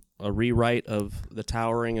a rewrite of the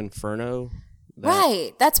Towering Inferno?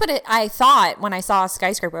 Right. That's what I thought when I saw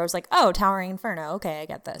Skyscraper. I was like, oh, Towering Inferno. Okay, I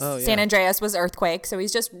get this. Oh, yeah. San Andreas was Earthquake, so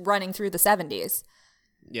he's just running through the 70s.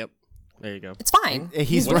 Yep. There you go. It's fine.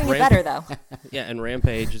 He's doing it better, though. Yeah, and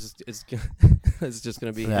Rampage is just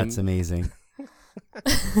going to be That's him. amazing.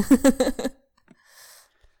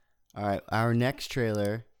 All right, our next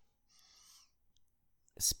trailer.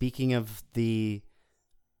 Speaking of the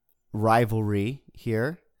rivalry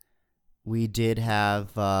here, we did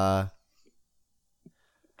have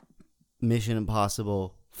Mission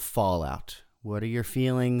Impossible Fallout. What are your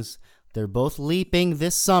feelings? They're both leaping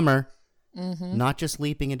this summer. Mm-hmm. Not just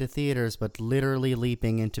leaping into theaters, but literally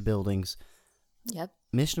leaping into buildings. Yep.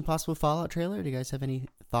 Mission Impossible Fallout trailer. Do you guys have any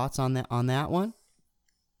thoughts on that one?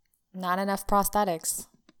 Not enough prosthetics.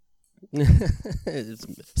 It's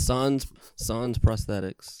Sans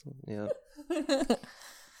prosthetics. Yeah.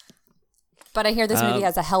 But I hear this movie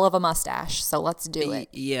has a hell of a mustache, so let's do it.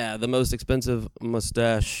 Yeah, the most expensive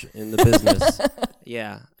mustache in the business.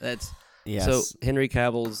 Yeah, that's yes. So Henry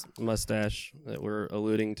Cavill's mustache that we're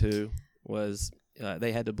alluding to was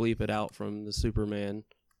they had to bleep it out from the Superman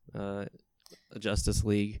Justice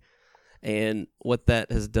League. And what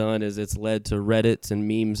that has done is it's led to Reddits and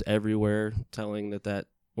memes everywhere telling that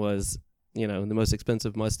was, the most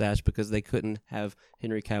expensive mustache because they couldn't have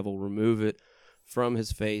Henry Cavill remove it from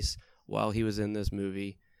his face while he was in this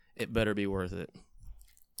movie. It better be worth it.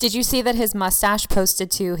 Did you see that his mustache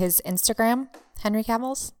posted to his Instagram, Henry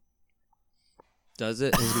Cavill's? Does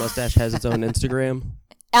it? His mustache has its own Instagram?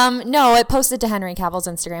 No, it posted to Henry Cavill's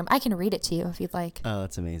Instagram. I can read it to you if you'd like. Oh,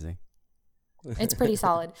 that's amazing. It's pretty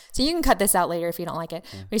solid. So you can cut this out later if you don't like it.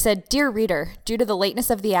 Yeah. He said, "Dear reader, due to the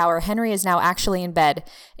lateness of the hour, Henry is now actually in bed.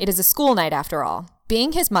 It is a school night after all.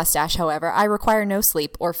 Being his mustache, however, I require no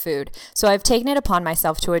sleep or food, so I've taken it upon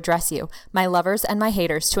myself to address you, my lovers and my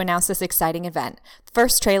haters, to announce this exciting event. The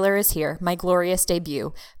first trailer is here, my glorious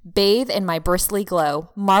debut. Bathe in my bristly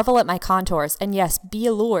glow, marvel at my contours, and yes, be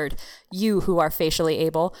allured, you who are facially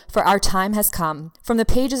able, for our time has come. From the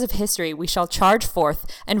pages of history we shall charge forth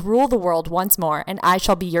and rule the world once more, and I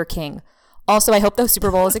shall be your king. Also, I hope the Super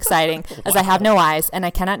Bowl is exciting, as I have no eyes, and I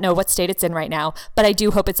cannot know what state it's in right now, but I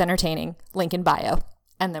do hope it's entertaining. Link in bio."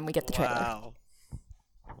 And then we get the trailer. Wow.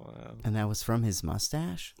 And that was from his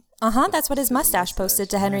mustache? Uh-huh, that's what his mustache posted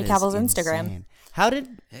to Henry Cavill's Instagram. Insane. How did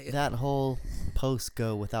that whole post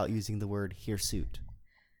go without using the word hirsute?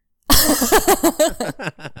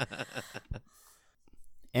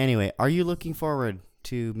 Anyway, are you looking forward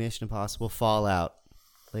to Mission Impossible Fallout,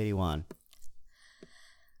 Lady Juan?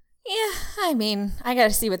 Yeah, I mean, I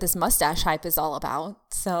gotta see what this mustache hype is all about,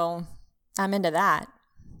 so I'm into that.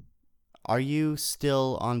 Are you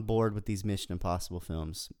still on board with these Mission Impossible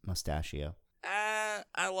films, Mustachio?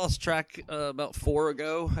 I lost track about 4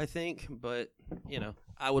 ago, I think, but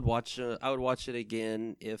I would watch it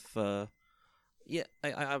again if. I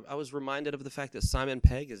was reminded of the fact that Simon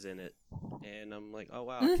Pegg is in it, and I'm like, oh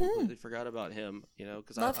wow, I completely forgot about him.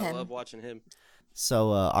 Because I love watching him.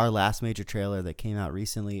 So our last major trailer that came out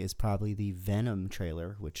recently is probably the Venom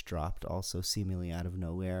trailer, which dropped also seemingly out of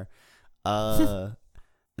nowhere.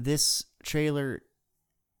 This trailer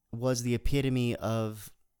was the epitome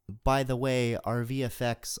of, by the way, our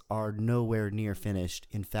VFX are nowhere near finished.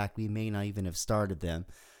 In fact, we may not even have started them.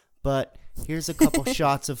 But here's a couple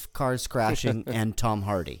shots of cars crashing and Tom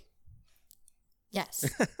Hardy. Yes.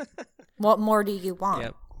 What more do you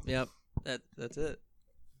want? Yep. That's it.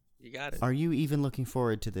 You got it. Are you even looking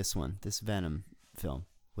forward to this one, this Venom film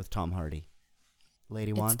with Tom Hardy?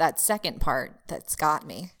 Lady Juan? It's that second part that's got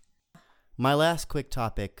me. My last quick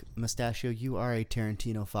topic, Mustachio, you are a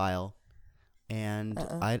Tarantino-phile. And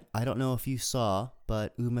I don't know if you saw,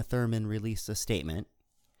 but Uma Thurman released a statement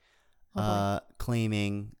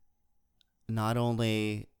claiming not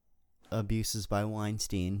only abuses by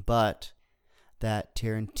Weinstein, but that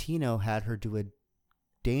Tarantino had her do a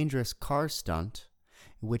dangerous car stunt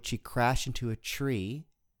in which she crashed into a tree,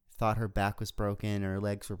 thought her back was broken, her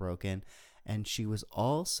legs were broken, and she was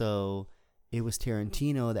also, it was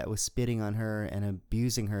Tarantino that was spitting on her and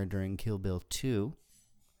abusing her during Kill Bill 2.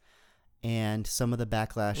 And some of the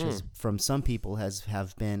backlashes from some people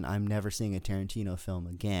have been, I'm never seeing a Tarantino film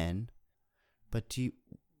again. But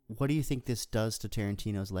what do you think this does to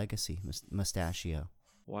Tarantino's legacy, Mustachio?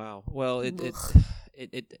 Wow. Well,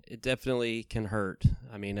 it definitely can hurt.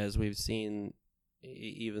 I mean, as we've seen,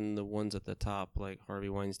 even the ones at the top, like Harvey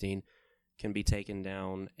Weinstein, can be taken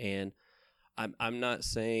down. And I'm not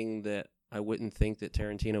saying that I wouldn't think that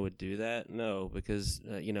Tarantino would do that. No, because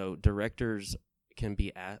directors can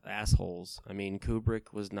be assholes. I mean,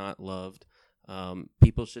 Kubrick was not loved.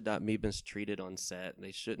 People should not be mistreated on set.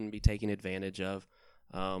 They shouldn't be taken advantage of.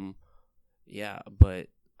 But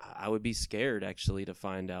I would be scared actually to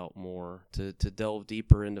find out more, to delve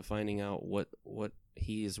deeper into finding out what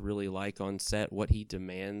he is really like on set, what he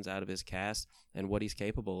demands out of his cast, and what he's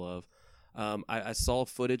capable of. I saw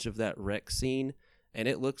footage of that wreck scene, and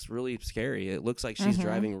it looks really scary. It looks like she's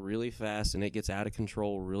driving really fast, and it gets out of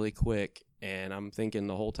control really quick. And I'm thinking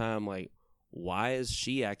the whole time, like, why is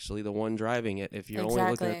she actually the one driving it? If you're only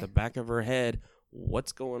looking at the back of her head,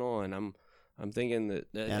 what's going on? I'm thinking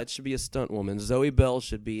that should be a stunt woman. Zoe Bell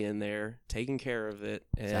should be in there taking care of it,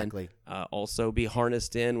 and also be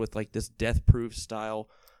harnessed in with like this death-proof style,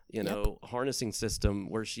 harnessing system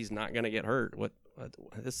where she's not going to get hurt.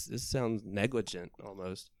 This sounds negligent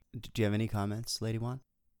almost. Do you have any comments, Lady Juan?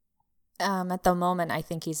 At the moment, I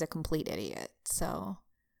think he's a complete idiot. So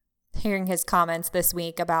hearing his comments this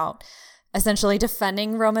week about essentially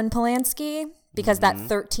defending Roman Polanski because that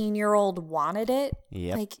 13-year-old wanted it.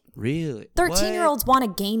 Yep. Like, really? 13-year-olds want a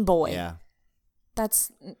Game Boy. Yeah. That's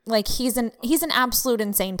like, he's an absolute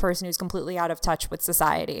insane person who's completely out of touch with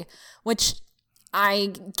society, which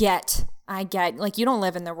I get. Like, you don't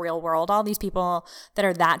live in the real world. All these people that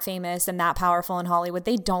are that famous and that powerful in Hollywood,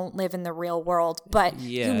 they don't live in the real world. But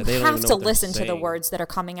you have to listen to the words that are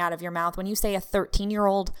coming out of your mouth when you say a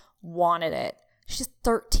 13-year-old wanted it. She's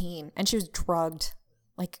 13 and she was drugged.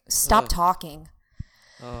 Like, stop talking.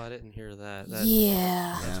 Oh, I didn't hear that.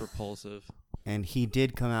 That's repulsive. And he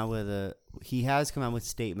did come out he has come out with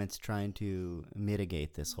statements trying to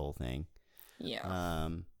mitigate this whole thing. Yeah.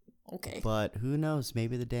 Okay. But who knows?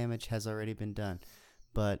 Maybe the damage has already been done.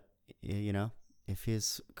 But, if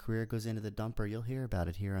his career goes into the dumper, you'll hear about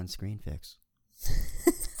it here on Screen Fix.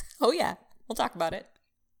 Oh, yeah. We'll talk about it.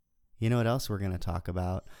 You know what else we're going to talk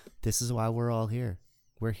about? This is why we're all here.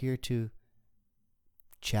 We're here to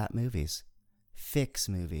chat movies, fix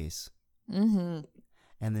movies. Mm-hmm.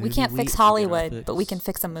 And we can't fix Hollywood, but we can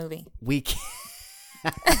fix a movie. We can.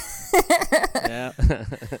 Yeah.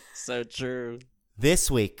 So true.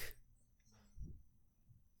 This week,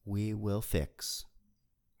 we will fix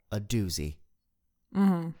a doozy.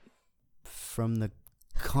 Mm-hmm. From the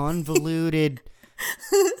convoluted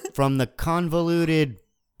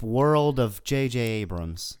world of J.J.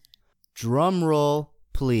 Abrams. Drum roll,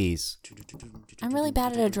 please. I'm really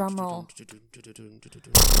bad at a drum roll.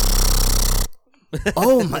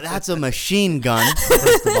 Oh, that's a machine gun,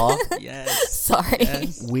 first of all. Yes. Sorry.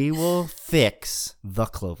 Yes. We will fix The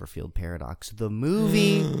Cloverfield Paradox, the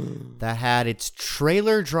movie that had its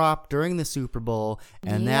trailer drop during the Super Bowl,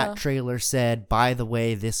 and that trailer said, by the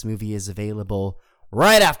way, this movie is available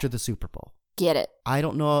right after the Super Bowl. Get it. I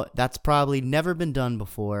don't know. That's probably never been done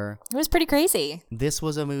before. It was pretty crazy. This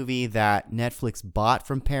was a movie that Netflix bought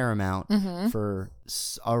from Paramount for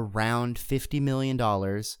around $50 million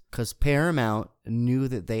because Paramount knew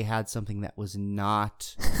that they had something that was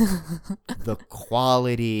not the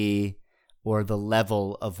quality or the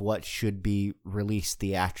level of what should be released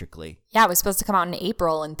theatrically. Yeah, it was supposed to come out in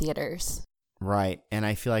April in theaters. Right. And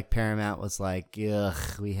I feel like Paramount was like, ugh,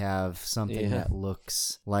 we have something that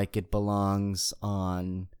looks like it belongs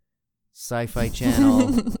on Sci-Fi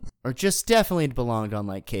Channel or just definitely belonged on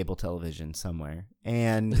like cable television somewhere.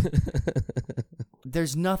 And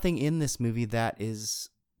there's nothing in this movie that is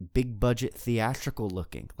big budget theatrical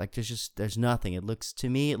looking. Like there's nothing. It looks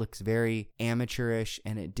very amateurish,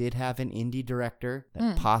 and it did have an indie director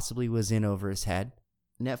that possibly was in over his head.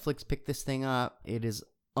 Netflix picked this thing up. It is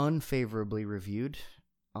unfavorably reviewed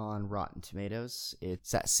on Rotten Tomatoes.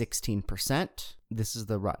 It's at 16%. This is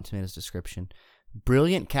the Rotten Tomatoes description.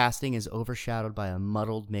 Brilliant casting is overshadowed by a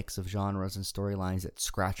muddled mix of genres and storylines that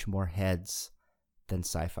scratch more heads than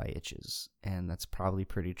sci-fi itches. And that's probably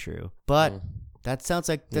pretty true. But that sounds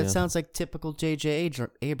like typical J.J.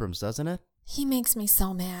 Abrams, doesn't it? He makes me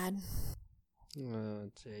so mad.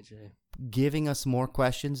 JJ. giving us more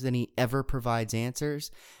questions than he ever provides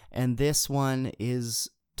answers. And this one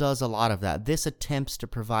does a lot of that. This attempts to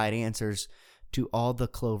provide answers to all the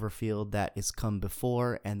Cloverfield that is come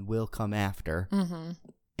before and will come after. Mm-hmm.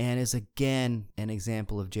 And is again an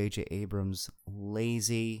example of J.J. Abrams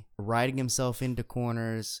lazy, writing himself into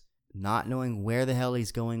corners, not knowing where the hell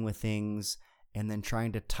he's going with things, and then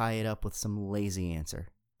trying to tie it up with some lazy answer.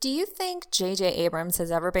 Do you think J.J. Abrams has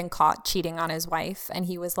ever been caught cheating on his wife and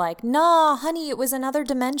he was like, nah, honey, it was another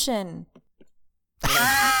dimension?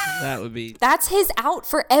 That would be. That's his out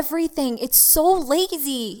for everything. It's so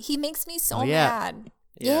lazy. He makes me so mad.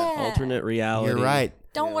 Yeah. Alternate reality. You're right.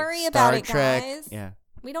 Don't worry Star about it, Trek. guys. Yeah.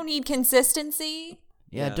 We don't need consistency.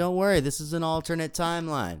 Yeah, Yeah. don't worry. This is an alternate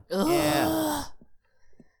timeline. Ugh. Yeah.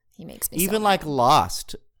 He makes me Even so like mad.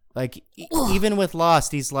 Lost. Like, even with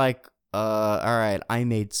Lost, he's like, all right, I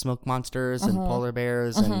made smoke monsters and polar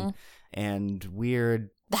bears and weird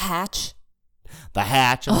The Hatch. the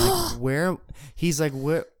hatch. I'm like, where? He's like,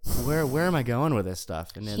 where am I going with this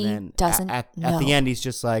stuff? And He then doesn't at know. the end, he's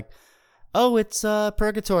just like, oh, it's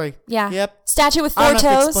purgatory. Yeah. Yep. Statue with I four don't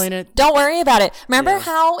have to toes. explain it. Don't worry about it. Remember Yeah.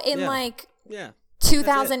 how in Yeah. like Yeah.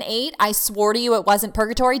 2008, I swore to you it wasn't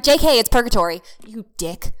purgatory? JK, it's purgatory. You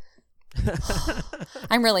dick.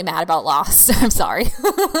 I'm really mad about Lost. I'm sorry.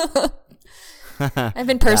 I've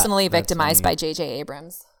been personally That's victimized funny. by J.J.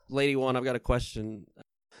 Abrams. Lady One, I'm got a question.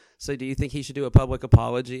 So, do you think he should do a public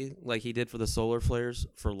apology like he did for the solar flares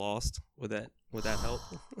for Lost? Would that help?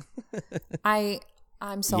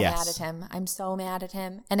 I'm so Yes. mad at him. I'm so mad at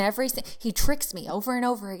him. And he tricks me over and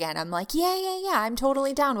over again. I'm like, yeah. I'm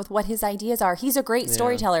totally down with what his ideas are. He's a great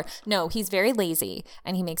storyteller. No, he's very lazy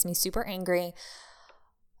and he makes me super angry.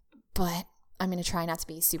 But I'm going to try not to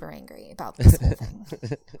be super angry about this whole thing.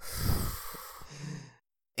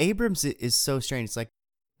 Abrams is so strange. It's like,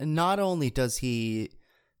 not only does he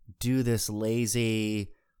do this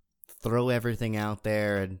lazy, throw everything out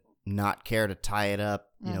there and not care to tie it up,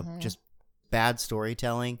 you know, just bad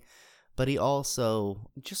storytelling, but he also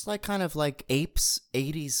just like kind of like apes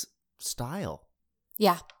 80s style.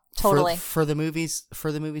 Yeah, totally. For the movies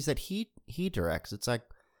that he directs. It's like,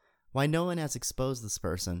 why no one has exposed this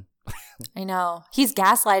person? I know. He's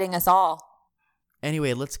gaslighting us all.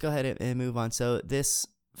 Anyway, let's go ahead and move on. So this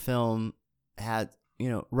film had,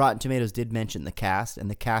 Rotten Tomatoes did mention the cast, and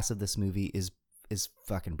the cast of this movie is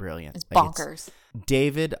fucking brilliant. It's Like, bonkers.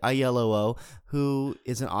 David Oyelowo, who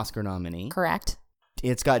is an Oscar nominee. Correct.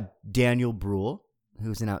 It's got Daniel Bruhl,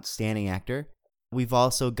 who's an outstanding actor. We've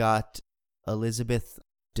also got Elizabeth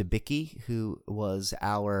Debicki, who was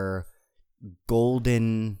our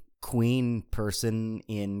golden queen person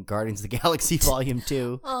in Guardians of the Galaxy Volume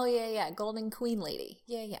 2. Oh, yeah. Golden Queen Lady.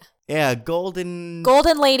 Yeah. Yeah, golden...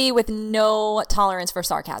 Golden Lady with no tolerance for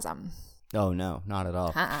sarcasm. Oh, no, not at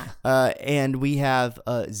all. Uh-uh. And we have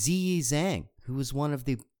Ziyi Zhang, who is one of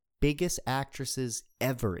the biggest actresses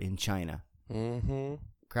ever in China. Mm-hmm.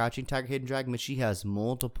 Crouching Tiger, Hidden Dragon, but she has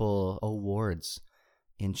multiple awards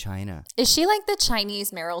in China. Is she like the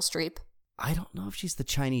Chinese Meryl Streep? I don't know if she's the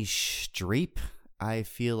Chinese Streep. I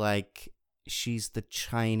feel like she's the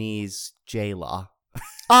Chinese J-Law.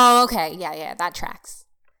 Oh, okay. Yeah, that tracks.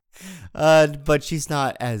 But she's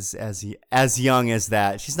not as young as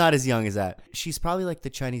that. She's not as young as that. She's probably like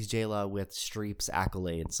the Chinese J-Law with Streep's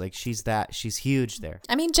accolades. Like she's huge there.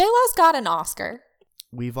 I mean, J-Lo's got an Oscar.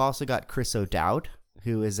 We've also got Chris O'Dowd,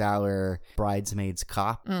 who is our bridesmaids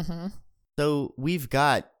cop. Mm-hmm. So we've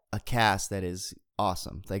got a cast that is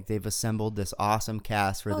awesome. Like they've assembled this awesome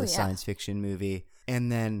cast for this science fiction movie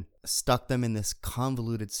and then stuck them in this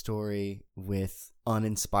convoluted story with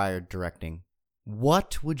uninspired directing.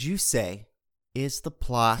 What would you say is the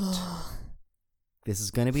plot? This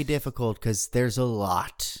is going to be difficult because there's a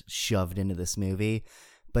lot shoved into this movie,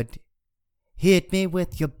 but hit me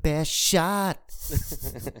with your best shot.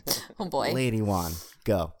 Oh, boy. Lady One,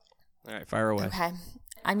 go. All right, fire away. Okay.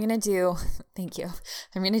 Thank you.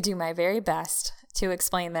 I'm going to do my very best to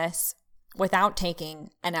explain this without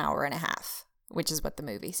taking an hour and a half, which is what the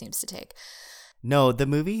movie seems to take. No, the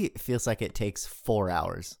movie feels like it takes 4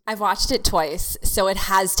 hours. I've watched it twice, so it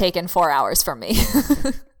has taken 4 hours from me.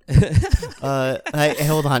 Hey,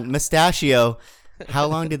 hold on. Mustachio, how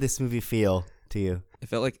long did this movie feel to you? It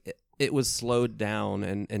felt like it was slowed down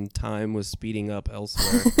and time was speeding up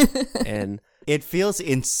elsewhere. And It feels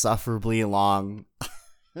insufferably long.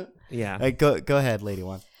 yeah. Go ahead, Lady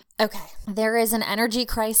One. Okay. There is an energy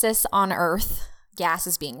crisis on Earth. Gas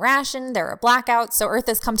is being rationed. There are blackouts. So Earth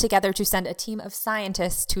has come together to send a team of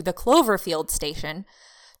scientists to the Cloverfield station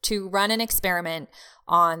to run an experiment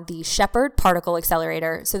on the Shepard particle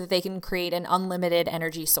accelerator so that they can create an unlimited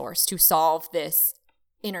energy source to solve this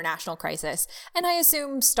international crisis. And I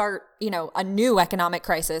assume start, a new economic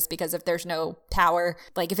crisis, because if there's no power,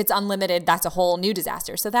 like if it's unlimited, that's a whole new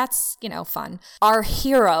disaster. So that's, fun. Our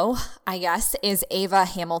hero, I guess, is Ava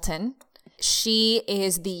Hamilton. She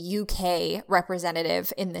is the UK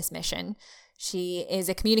representative in this mission. She is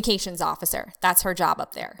a communications officer. That's her job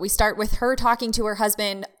up there. We start with her talking to her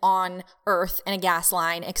husband on Earth in a gas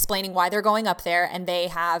line, explaining why they're going up there, and they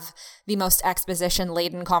have the most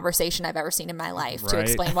exposition-laden conversation I've ever seen in my life to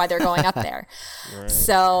explain why they're going up there.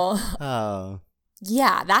 So,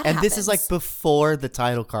 yeah, that and happens. This is like before the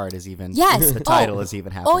title card is even, yes. the title is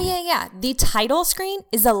even happening. Oh, yeah. The title screen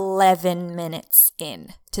is 11 minutes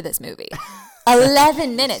in to this movie.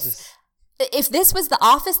 11 minutes. If this was The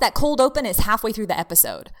Office, that cold open is halfway through the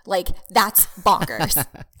episode. Like, that's bonkers.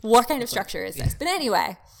 What kind of structure is this? But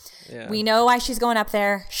anyway, we know why she's going up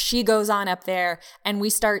there. She goes on up there, and we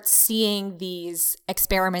start seeing these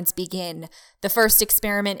experiments begin. The first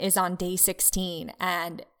experiment is on day 16,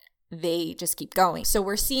 and they just keep going. So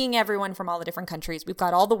we're seeing everyone from all the different countries. We've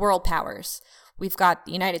got all the world powers. We've got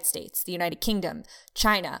the United States, the United Kingdom,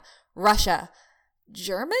 China, Russia,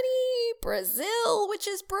 Germany, Brazil, which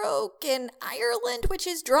is broke, and Ireland, which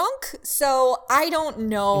is drunk. So I don't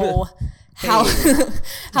know how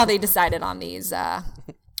they decided on these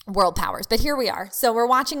world powers. But here we are. So we're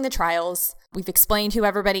watching the trials. We've explained who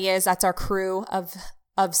everybody is. That's our crew of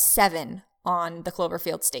 7 on the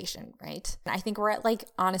Cloverfield station, right? I think we're at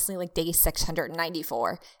honestly day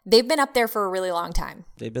 694. They've been up there for a really long time.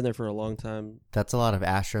 They've been there for a long time. That's a lot of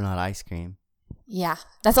astronaut ice cream. Yeah,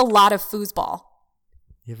 that's a lot of foosball.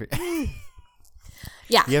 You ever,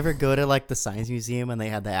 yeah. You ever go to the science museum and they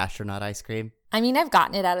had the astronaut ice cream? I mean, I've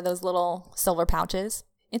gotten it out of those little silver pouches.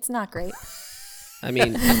 It's not great. I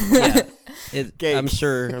mean, yeah, I'm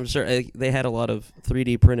sure they had a lot of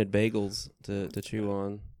 3D printed bagels to chew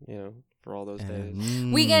on, for all those days.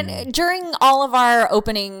 We get, during all of our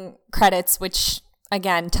opening credits, which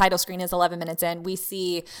again, title screen is 11 minutes in, we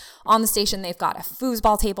see on the station they've got a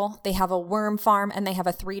foosball table, they have a worm farm, and they have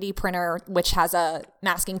a 3D printer which has a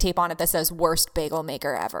masking tape on it that says worst bagel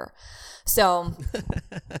maker ever. So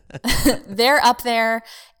they're up there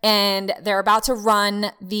and they're about to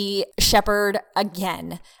run the Shepard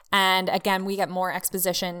again. And again, we get more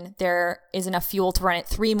exposition. There is enough fuel to run it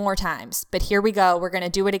 3 more times. But here we go. We're going to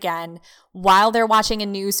do it again while they're watching a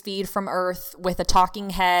news feed from Earth with a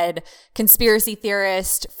talking head conspiracy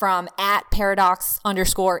theorist from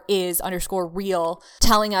 @paradox_is_real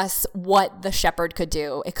telling us what the Shepard could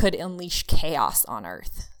do. It could unleash chaos on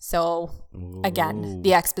Earth. So again,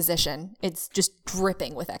 the exposition, it's just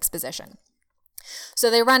dripping with exposition. So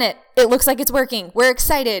they run it. It looks like it's working. We're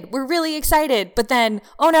excited. We're really excited. But then,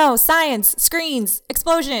 oh no, science, screens,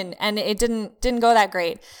 explosion. And it didn't go that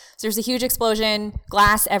great. So there's a huge explosion,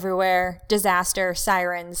 glass everywhere, disaster,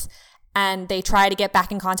 sirens. And they try to get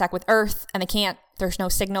back in contact with Earth and they can't. There's no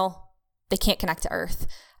signal. They can't connect to Earth.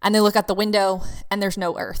 And they look out the window and there's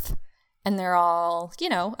no Earth. And they're all,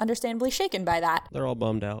 understandably shaken by that. They're all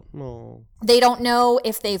bummed out. Oh. They don't know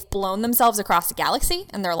if they've blown themselves across the galaxy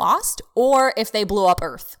and they're lost, or if they blew up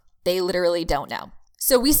Earth. They literally don't know.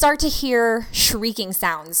 So we start to hear shrieking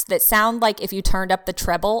sounds that sound like if you turned up the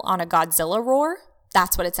treble on a Godzilla roar.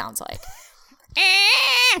 That's what it sounds like.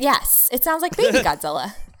 Yes, it sounds like baby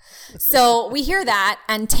Godzilla. So we hear that,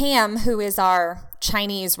 and Tam, who is our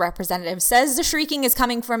Chinese representative, says the shrieking is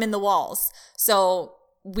coming from in the walls. So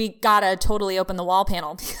we gotta totally open the wall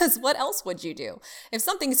panel, because what else would you do? If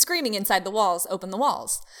something's screaming inside the walls, open the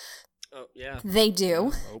walls. Oh, yeah. They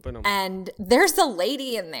do. Open them. And there's a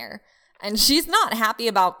lady in there, and she's not happy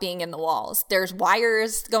about being in the walls. There's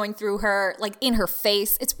wires going through her, in her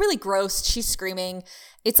face. It's really gross. She's screaming.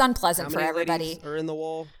 It's unpleasant for everybody. Ladies are in the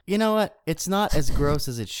wall? You know what? It's not as gross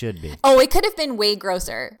as it should be. Oh, it could have been way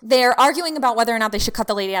grosser. They're arguing about whether or not they should cut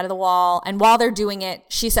the lady out of the wall. And while they're doing it,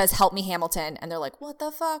 she says, "Help me, Hamilton." And they're like, "What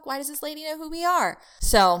the fuck? Why does this lady know who we are?"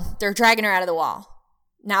 So they're dragging her out of the wall.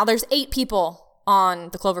 Now there's 8 people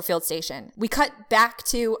on the Cloverfield station. We cut back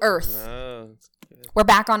to Earth. Oh, we're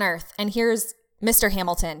back on Earth. And here's Mr.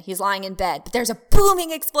 Hamilton. He's lying in bed, but there's a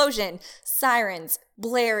booming explosion, sirens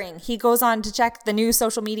blaring. He goes on to check the news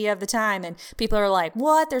social media of the time, and people are like,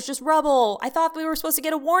 "What? There's just rubble. I thought we were supposed to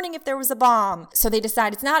get a warning if there was a bomb." So they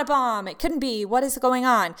decide it's not a bomb. It couldn't be. What is going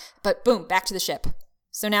on? But boom, back to the ship.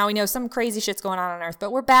 So now we know some crazy shit's going on Earth,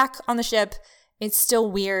 but we're back on the ship. It's still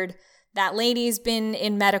weird. That lady's been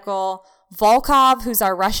in medical. Volkov, who's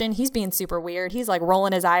our Russian, he's being super weird. He's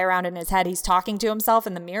rolling his eye around in his head. He's talking to himself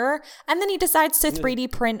in the mirror. And then he decides to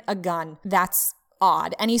 3D print a gun. That's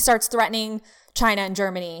odd. And he starts threatening China and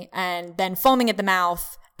Germany and then foaming at the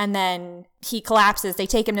mouth. And then he collapses. They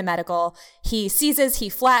take him to medical. He seizes, he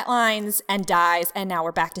flatlines and dies. And now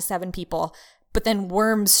we're back to 7 people. But then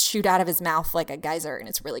worms shoot out of his mouth like a geyser, and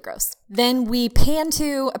it's really gross. Then we pan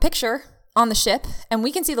to a picture on the ship, and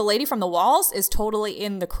we can see the lady from the walls is totally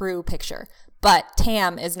in the crew picture, but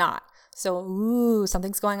Tam is not. So, ooh,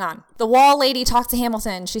 something's going on. The wall lady talks to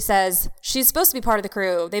Hamilton. She says, she's supposed to be part of the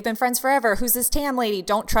crew. They've been friends forever. Who's this Tam lady?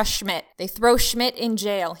 Don't trust Schmidt. They throw Schmidt in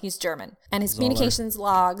jail. He's German. And his communications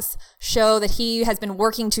logs show that he has been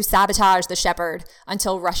working to sabotage the Shepherd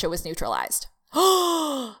until Russia was neutralized.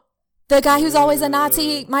 The guy who's always a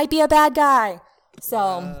Nazi might be a bad guy.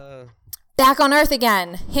 So, back on Earth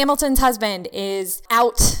again. Hamilton's husband is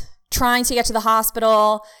out trying to get to the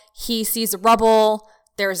hospital. He sees rubble.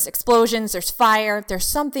 There's explosions. There's fire. There's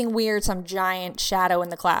something weird, some giant shadow in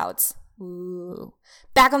the clouds. Ooh.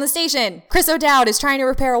 Back on the station, Chris O'Dowd is trying to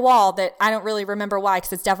repair a wall that I don't really remember why,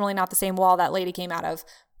 because it's definitely not the same wall that lady came out of.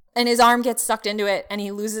 And his arm gets sucked into it, and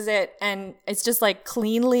he loses it, and it's just like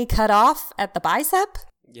cleanly cut off at the bicep.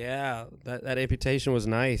 Yeah, that amputation was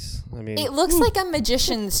nice. I mean, it looks like a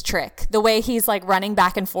magician's trick, the way he's like running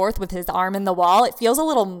back and forth with his arm in the wall. It feels a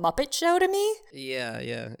little Muppet Show to me. Yeah.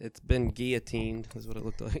 It's been guillotined, is what it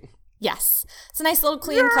looked like. Yes. It's a nice little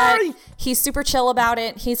clean cut. He's super chill about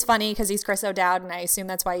it. He's funny because he's Chris O'Dowd, and I assume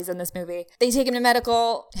that's why he's in this movie. They take him to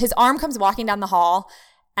medical. His arm comes walking down the hall,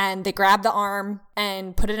 and they grab the arm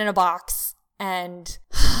and put it in a box. And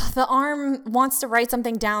the arm wants to write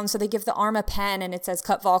something down, so they give the arm a pen, and it says,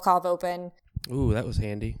 "Cut Volkov open." Ooh, that was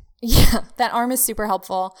handy. Yeah, that arm is super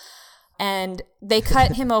helpful. And they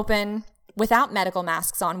cut him open without medical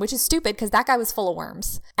masks on, which is stupid because that guy was full of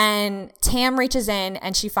worms. And Tam reaches in,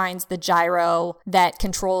 and she finds the gyro that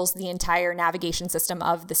controls the entire navigation system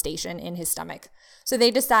of the station in his stomach. So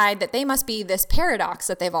they decide that they must be this paradox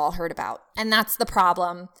that they've all heard about. And that's the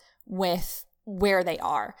problem with where they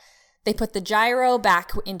are. They put the gyro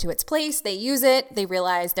back into its place. They use it. They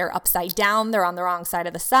realize they're upside down. They're on the wrong side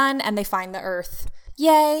of the sun, and they find the Earth.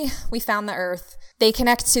 Yay, we found the Earth. They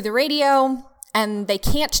connect to the radio, and they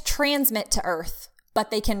can't transmit to Earth, but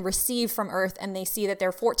they can receive from Earth, and they see that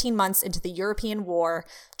they're 14 months into the European war.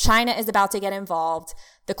 China is about to get involved.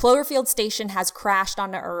 The Cloverfield station has crashed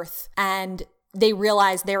onto Earth, and they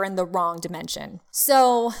realize they're in the wrong dimension.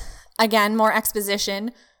 So, again, more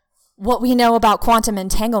exposition. What we know about quantum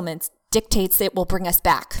entanglements dictates it will bring us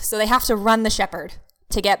back. So they have to run the Shepherd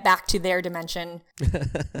to get back to their dimension.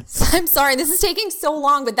 So I'm sorry, this is taking so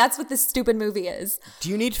long, but that's what this stupid movie is. Do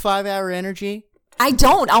you need 5-hour energy? I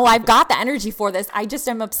don't. Oh, I've got the energy for this. I just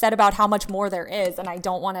am upset about how much more there is, and I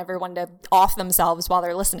don't want everyone to off themselves while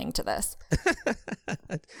they're listening to this.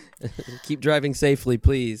 Keep driving safely,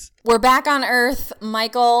 please. We're back on Earth.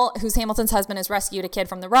 Michael, who's Hamilton's husband, has rescued a kid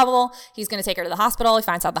from the rubble. He's going to take her to the hospital. He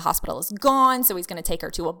finds out the hospital is gone, so he's going to take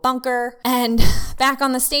her to a bunker. And back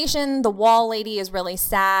on the station, the wall lady is really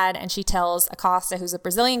sad, and she tells Acosta, who's a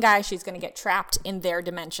Brazilian guy, she's going to get trapped in their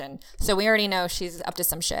dimension. So we already know she's up to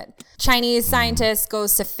some shit. Chinese scientist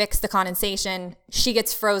goes to fix the condensation. She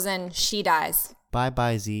gets frozen. She dies.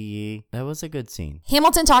 Bye-bye, Z.E. That was a good scene.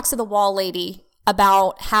 Hamilton talks to the wall lady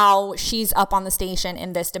about how she's up on the station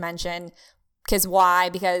in this dimension. Because why?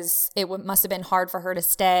 Because it must have been hard for her to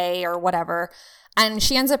stay or whatever. And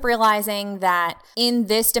she ends up realizing that in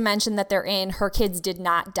this dimension that they're in, her kids did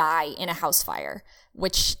not die in a house fire,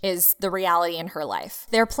 which is the reality in her life.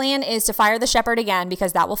 Their plan is to fire the Shepherd again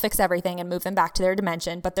because that will fix everything and move them back to their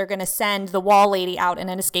dimension. But they're going to send the wall lady out in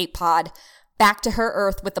an escape pod back to her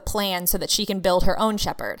Earth with the plan so that she can build her own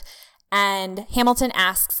Shepherd. And Hamilton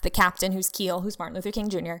asks the captain, who's Keel, who's Martin Luther King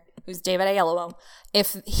Jr., who's David Oyelowo,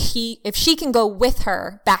 if she can go with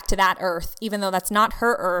her back to that Earth, even though that's not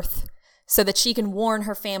her Earth, so that she can warn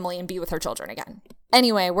her family and be with her children again.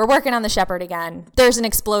 Anyway, we're working on the Shepherd again. There's an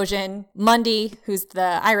explosion. Mundy, who's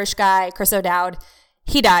the Irish guy, Chris O'Dowd,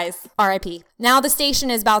 he dies, R.I.P. Now the station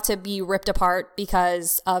is about to be ripped apart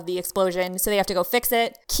because of the explosion, so they have to go fix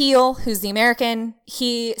it. Keel, who's the American,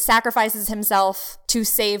 he sacrifices himself to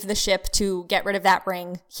save the ship to get rid of that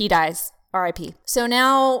ring. He dies, R.I.P. So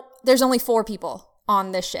now there's only 4 people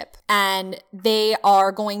on this ship, and they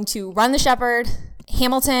are going to run the Shepherd.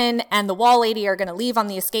 Hamilton and the wall lady are going to leave on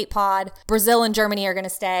the escape pod. Brazil and Germany are going to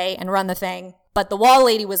stay and run the thing. But the wall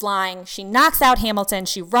lady was lying. She knocks out Hamilton.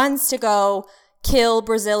 She runs to go kill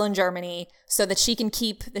Brazil and Germany so that she can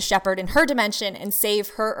keep the Shepherd in her dimension and save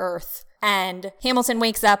her Earth. And Hamilton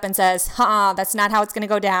wakes up and says, that's not how it's going to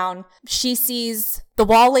go down. She sees the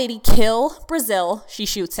wall lady kill Brazil. She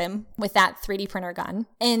shoots him with that 3D printer gun.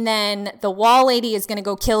 And then the wall lady is going to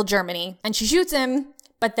go kill Germany. And she shoots him,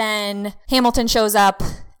 But then Hamilton shows up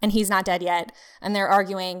and he's not dead yet. And they're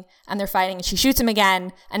arguing and they're fighting and she shoots him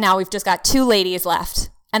again. And now we've just got 2 ladies left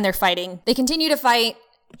and they're fighting. They continue to fight.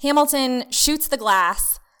 Hamilton shoots the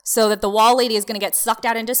glass so that the wall lady is going to get sucked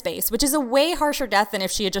out into space, which is a way harsher death than if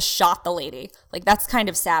she had just shot the lady. Like, that's kind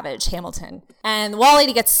of savage, Hamilton. And the wall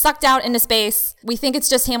lady gets sucked out into space. We think it's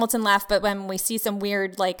just Hamilton left, but when we see some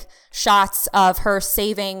weird, like, shots of her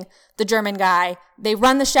saving the German guy, they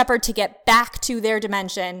run the Shepherd to get back to their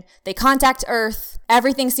dimension. They contact Earth.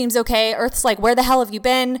 Everything seems okay. Earth's like, where the hell have you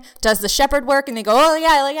been? Does the Shepherd work? And they go, oh,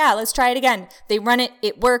 yeah, let's try it again. They run it.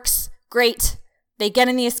 It works. Great. They get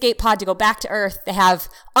in the escape pod to go back to Earth. They have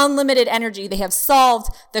unlimited energy. They have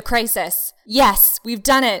solved the crisis. Yes, we've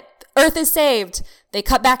done it. Earth is saved. They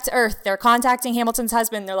cut back to Earth. They're contacting Hamilton's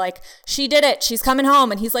husband. They're like, she did it. She's coming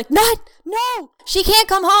home. And he's like, no, she can't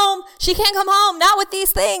come home. She can't come home. Not with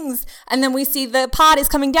these things. And then we see the pod is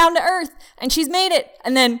coming down to Earth and she's made it.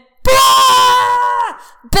 And then, blah!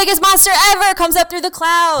 Biggest monster ever comes up through the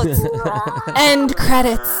clouds. End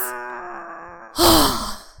credits.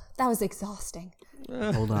 That was exhausting.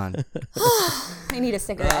 Hold on. I need a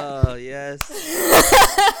cigarette. Oh, yes.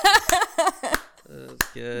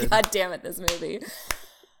 That's good. God damn it, this movie.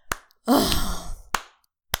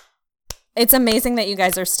 It's amazing that you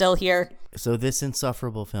guys are still here. So this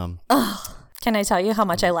insufferable film. Can I tell you how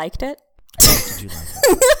much I liked it? How much did you like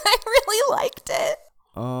it? I really liked it.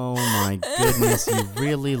 Oh my goodness, you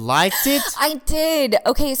really liked it? I did.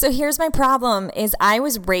 Okay, so here's my problem is I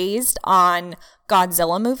was raised on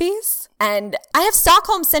Godzilla movies and I have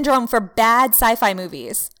Stockholm Syndrome for bad sci-fi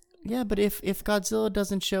movies. Yeah, but if Godzilla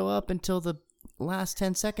doesn't show up until the last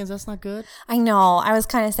 10 seconds, that's not good. I know. I was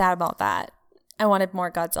kind of sad about that. I wanted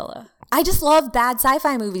more Godzilla. I just love bad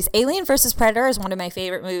sci-fi movies. Alien vs. Predator is one of my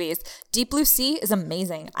favorite movies. Deep Blue Sea is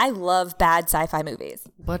amazing. I love bad sci-fi movies.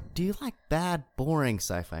 But do you like bad, boring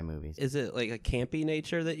sci-fi movies? Is it like a campy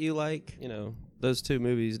nature that you like? You know, those 2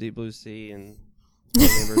 movies, Deep Blue Sea and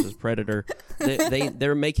Alien vs. Predator,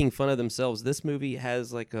 they're making fun of themselves. This movie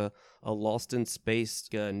has like a Lost in Space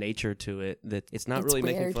nature to it that it's not really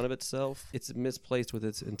weird. making fun of itself. It's misplaced with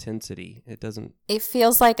its intensity. It doesn't. It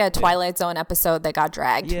feels like a Twilight Zone episode that got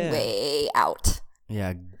dragged Yeah. way out.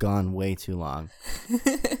 Yeah, gone way too long.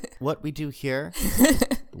 What we do here,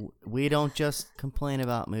 we don't just complain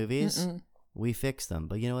about movies. We fix them.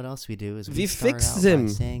 But you know what else we do is we start fix out them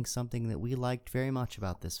by saying something that we liked very much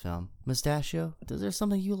about this film. Mustachio, is there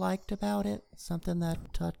something you liked about it? Something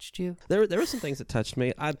that touched you? There were some things that touched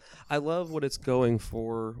me. I love what it's going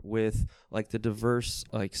for with like the diverse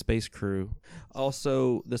like space crew.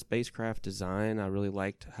 Also the spacecraft design. I really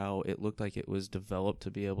liked how it looked like it was developed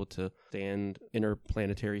to be able to stand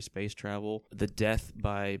interplanetary space travel. The death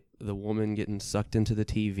by the woman getting sucked into the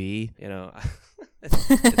TV, you know,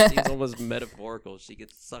 it seems almost metaphorical. She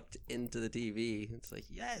gets sucked into the TV. It's like,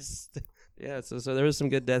 yes. Yeah, so there was some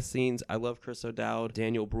good death scenes. I love Chris O'Dowd.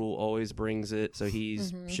 Daniel Bruhl always brings it. So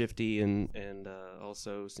he's shifty and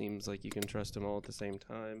also seems like you can trust him all at the same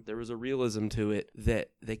time. There was a realism to it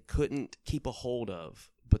that they couldn't keep a hold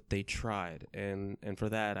of, but they tried. And for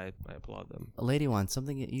that, I applaud them. Lady One,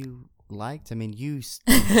 something that you liked? I mean, you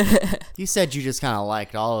said you just kind of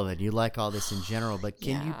liked all of it. You like all this in general, but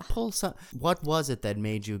can you pull some? What was it that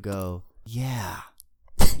made you go, yeah,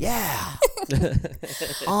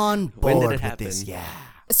 on board with this? Yeah.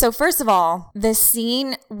 So first of all, the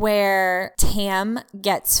scene where Tam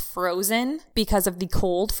gets frozen because of the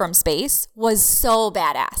cold from space was so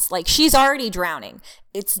badass. Like, she's already drowning.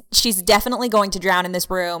 She's definitely going to drown in this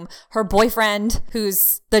room. Her boyfriend,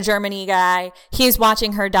 who's the Germany guy, he's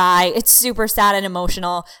watching her die. It's super sad and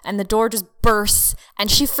emotional. And the door just bursts and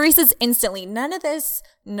she freezes instantly. None of this,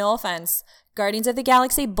 no offense, Guardians of the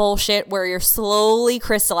Galaxy bullshit where you're slowly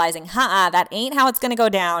crystallizing. That ain't how it's going to go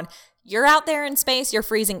down. You're out there in space, you're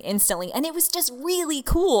freezing instantly. And it was just really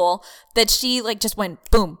cool that she like just went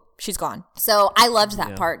boom, she's gone. So I loved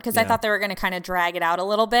that part because I thought they were going to kind of drag it out a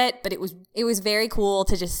little bit, but it was very cool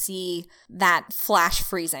to just see that flash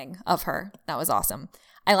freezing of her. That was awesome.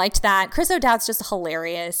 I liked that. Chris O'Dowd's just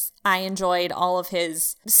hilarious. I enjoyed all of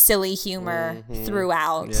his silly humor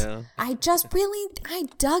throughout. Yeah. I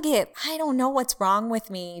dug it. I don't know what's wrong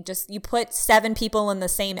with me. Just you put 7 people in the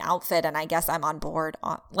same outfit and I guess I'm on board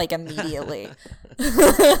like immediately.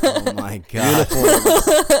 Oh my God.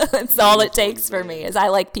 That's all it takes for me is I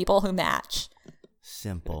like people who match.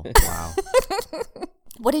 Simple. Wow.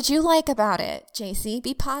 What did you like about it, JC?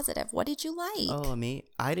 Be positive. What did you like? Oh, me?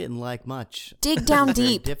 I didn't like much. Dig down Very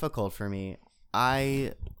deep. difficult for me.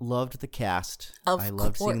 I loved the cast. Of I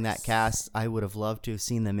loved course. seeing that cast. I would have loved to have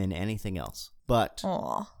seen them in anything else. But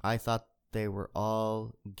Aw. I thought They were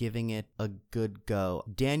all giving it a good go.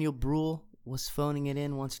 Daniel Bruhl was phoning it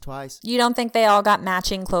in once or twice. You don't think they all got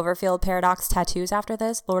matching Cloverfield Paradox tattoos after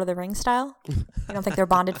this, Lord of the Rings style? You don't think they're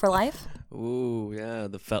bonded for life? Ooh, yeah,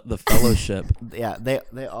 the fellowship. Yeah,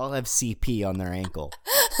 they all have CP on their ankle.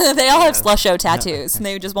 They all have Slusho tattoos, and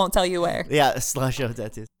they just won't tell you where. Yeah, Slusho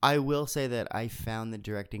tattoos. I will say that I found the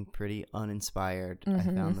directing pretty uninspired. I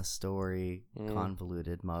found the story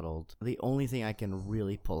convoluted, muddled. The only thing I can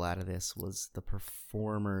really pull out of this was the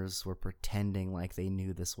performers were pretending like they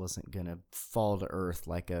knew this wasn't going to fall to earth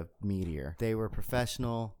like a meteor. They were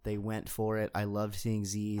professional. They went for it. I loved seeing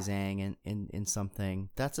Ziyi Zhang in something.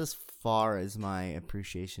 That's as far as my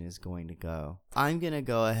appreciation is going to go. I'm going to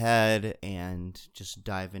go ahead and just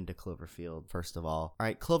dive into Cloverfield first of all. All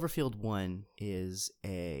right, Cloverfield 1 is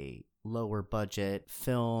a lower budget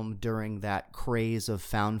film during that craze of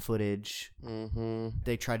found footage.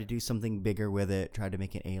 They tried to do something bigger with it, tried to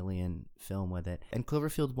make an alien film with it. And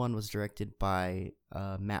Cloverfield 1 was directed by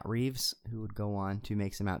Matt Reeves, who would go on to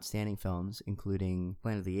make some outstanding films, including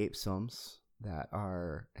Planet of the Apes films that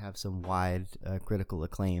have some wide critical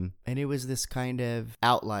acclaim. And it was this kind of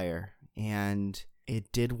outlier, and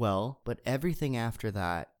it did well, but everything after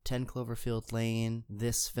that, 10 Cloverfield Lane,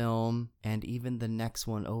 this film, and even the next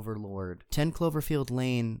one, Overlord. 10 Cloverfield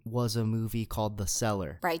Lane was a movie called The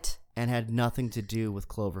Cellar. Right. And had nothing to do with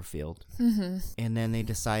Cloverfield. And then they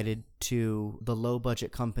decided the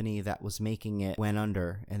low-budget company that was making it went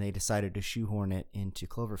under, and they decided to shoehorn it into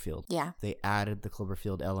Cloverfield. Yeah. They added the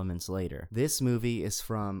Cloverfield elements later. This movie is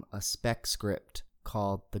from a spec script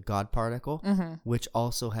called The God Particle, which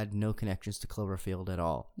also had no connections to Cloverfield at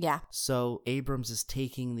all. Yeah. So Abrams is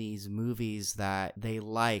taking these movies that they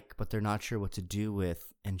like, but they're not sure what to do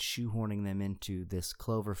with, and shoehorning them into this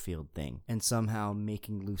Cloverfield thing, and somehow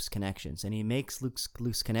making loose connections. And he makes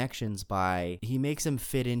loose connections he makes them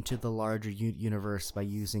fit into the larger universe by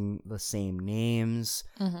using the same names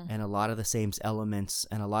and a lot of the same elements,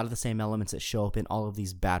 and a lot of the same elements that show up in all of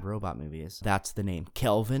these Bad Robot movies. That's the name.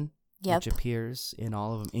 Kelvin. Yep. Which appears in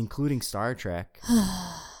all of them, including Star Trek.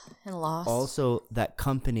 And Lost. Also, that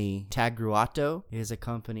company, Tagruato, is a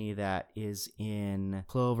company that is in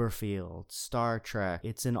Cloverfield, Star Trek.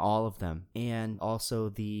 It's in all of them. And also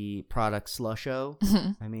the product Slusho.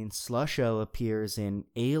 I mean, Slusho appears in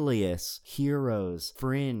Alias, Heroes,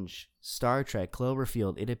 Fringe, Star Trek,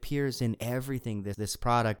 Cloverfield. It appears in everything, this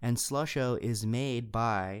product. And Slusho is made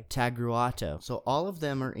by Tagruato. So all of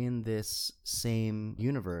them are in this same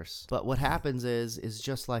universe. But what happens is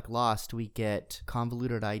just like Lost, we get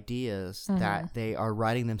convoluted ideas that they are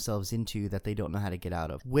writing themselves into that they don't know how to get out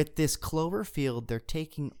of. With this Cloverfield, they're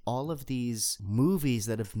taking all of these movies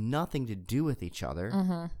that have nothing to do with each other,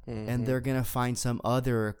 and they're going to find some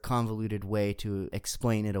other convoluted way to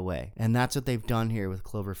explain it away. And that's what they've done here with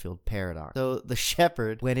Cloverfield Paradox. So the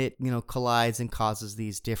Shepherd, when it collides and causes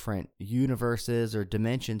these different universes or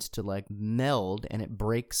dimensions to like meld, and it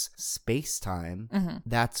breaks space-time,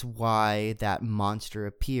 that's why that monster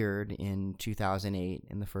appeared in 2008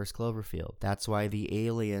 in the first Cloverfield. That's why the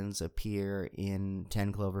aliens appear in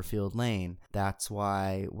 10 Cloverfield Lane. That's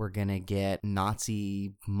why we're gonna get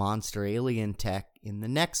Nazi monster alien tech in the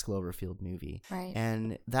next Cloverfield movie. Right.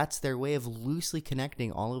 And that's their way of loosely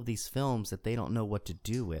connecting all of these films that they don't know what to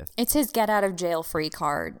do with. It's his get out of jail free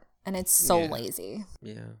card, and it's so lazy.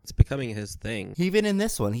 Yeah, it's becoming his thing. Even in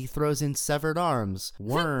this one, he throws in severed arms,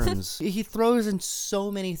 worms. He throws in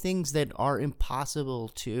so many things that are impossible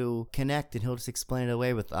to connect, and he'll just explain it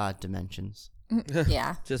away with odd dimensions.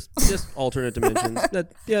 Yeah. just alternate dimensions.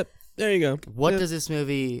 Yep. There you go. What does this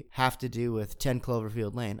movie have to do with 10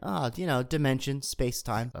 Cloverfield Lane? Dimension,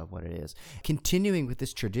 space-time, of what it is. Continuing with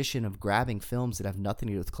this tradition of grabbing films that have nothing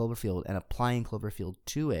to do with Cloverfield and applying Cloverfield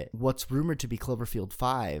to it. What's rumored to be Cloverfield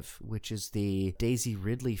 5, which is the Daisy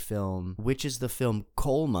Ridley film, which is the film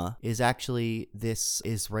Kolma, is actually this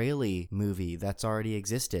Israeli movie that's already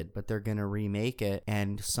existed, but they're going to remake it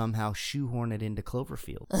and somehow shoehorn it into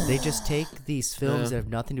Cloverfield. They just take these films that have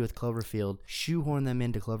nothing to do with Cloverfield, shoehorn them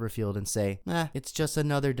into Cloverfield, and say, it's just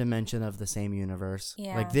another dimension of the same universe.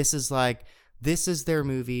 Yeah. This is their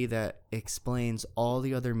movie that explains all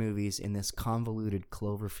the other movies in this convoluted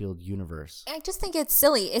Cloverfield universe. I just think it's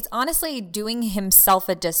silly. It's honestly doing himself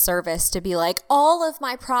a disservice to be like, all of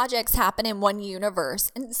my projects happen in one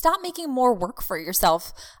universe, and stop making more work for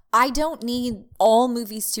yourself. I don't need all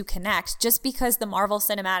movies to connect. Just because the Marvel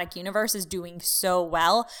Cinematic Universe is doing so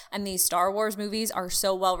well and these Star Wars movies are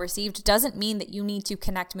so well received doesn't mean that you need to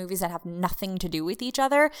connect movies that have nothing to do with each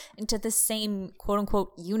other into the same quote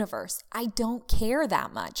unquote universe. I don't care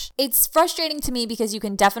that much. It's frustrating to me because you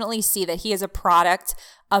can definitely see that he is a product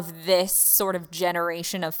of this sort of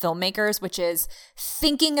generation of filmmakers, which is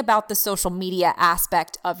thinking about the social media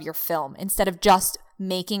aspect of your film instead of just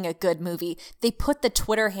making a good movie. They put the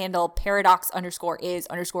Twitter handle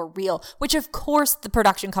paradox_is_real, which of course the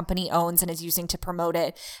production company owns and is using to promote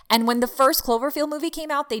it. And when the first Cloverfield movie came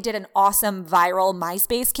out, they did an awesome viral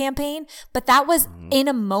MySpace campaign, but that was in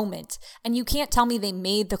a moment. And you can't tell me they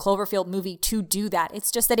made the Cloverfield movie to do that.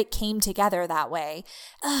 It's just that it came together that way.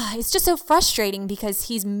 It's just so frustrating because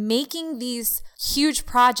he's making these huge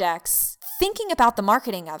projects thinking about the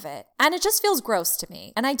marketing of it. And it just feels gross to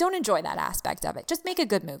me. And I don't enjoy that aspect of it. Just make a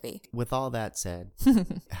good movie. With all that said,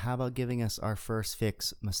 how about giving us our first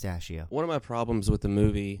fix, Mustachio? One of my problems with the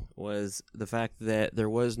movie was the fact that there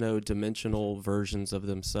was no dimensional versions of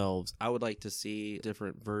themselves. I would like to see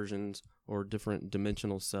different versions or different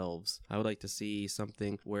dimensional selves. I would like to see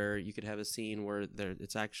something where you could have a scene where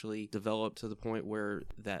it's actually developed to the point where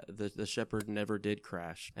that the Shepard never did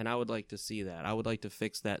crash. And I would like to see that. I would like to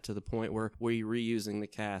fix that to the point where we're reusing the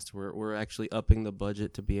cast, where we're actually upping the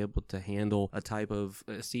budget to be able to handle a type of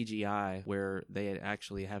CGI where they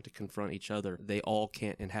actually have to confront each other. They all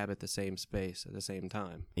can't inhabit the same space at the same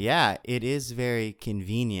time. Yeah, it is very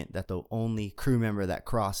convenient that the only crew member that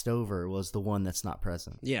crossed over was the one that's not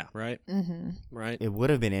present. Yeah, right? Right. It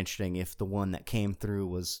would have been interesting if the one that came through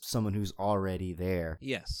was someone who's already there.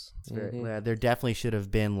 Yes. There definitely should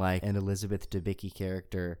have been like an Elizabeth Debicki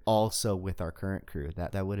character also with our current crew.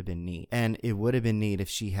 That would have been neat. And it would have been neat if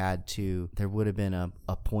she had to, there would have been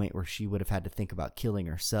a point where she would have had to think about killing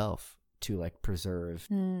herself to like preserve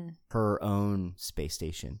her own space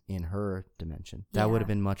station in her dimension. That would have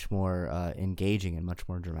been much more engaging and much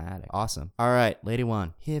more dramatic. Awesome. All right, Lady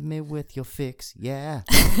One, hit me with your fix. Yeah.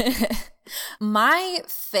 My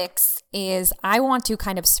fix is I want to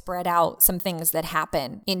kind of spread out some things that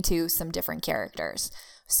happen into some different characters.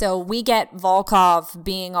 So we get Volkov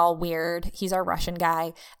being all weird. He's our Russian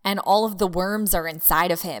guy. And all of the worms are inside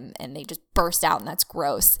of him and they just burst out and that's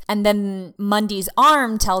gross. And then Mundy's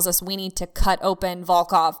arm tells us we need to cut open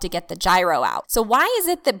Volkov to get the gyro out. So why is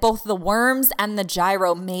it that both the worms and the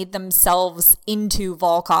gyro made themselves into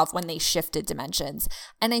Volkov when they shifted dimensions?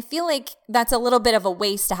 And I feel like that's a little bit of a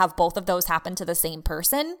waste to have both of those happen to the same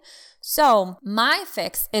person. So my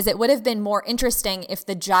fix is it would have been more interesting if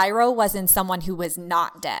the gyro was in someone who was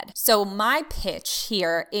not dead. So my pitch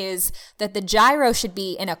here is that the gyro should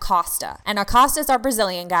be in Acosta. And Acosta's our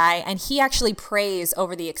Brazilian guy, and he actually prays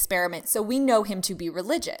over the experiment, so we know him to be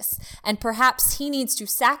religious. And perhaps he needs to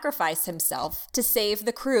sacrifice himself to save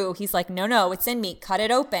the crew. He's like, no, it's in me. Cut it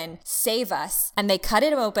open. Save us. And they cut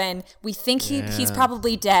it open. We think he's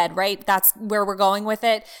probably dead, right? That's where we're going with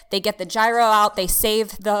it. They get the gyro out. They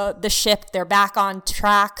save the ship. They're back on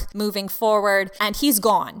track, moving forward, and he's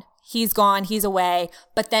gone. He's away.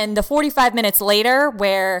 But then the 45 minutes later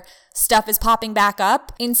where stuff is popping back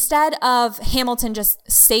up, instead of Hamilton just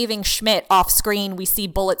saving Schmidt off screen, we see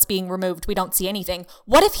bullets being removed. We don't see anything.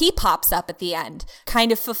 What if he pops up at the end,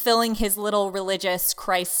 kind of fulfilling his little religious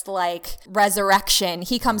Christ-like resurrection?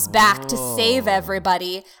 He comes back to save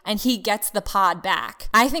everybody and he gets the pod back.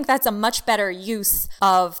 I think that's a much better use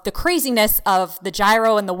of the craziness of the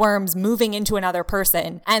gyro and the worms moving into another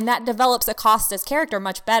person. And that develops Acosta's character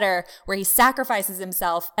much better, where he sacrifices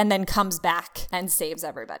himself and then comes back and saves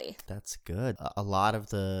everybody. That's good. A lot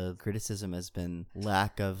of the criticism has been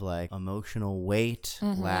lack of like emotional weight,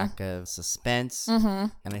 lack of suspense.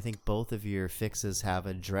 And I think both of your fixes have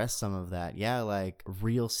addressed some of that. Yeah, like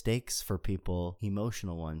real stakes for people,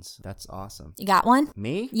 emotional ones. That's awesome. You got one?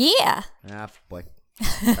 Me? Yeah. Ah, boy.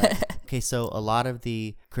 Okay, so a lot of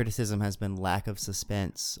the criticism has been lack of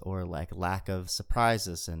suspense or like lack of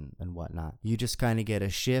surprises and whatnot. You just kind of get a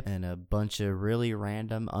ship and a bunch of really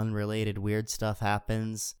random, unrelated, weird stuff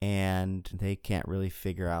happens and they can't really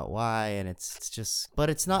figure out why. And it's just, but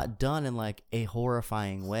it's not done in like a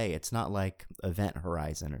horrifying way. It's not like Event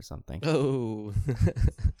Horizon or something. Oh.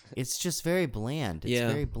 It's just very bland. It's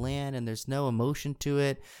very bland and there's no emotion to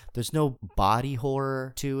it. There's no body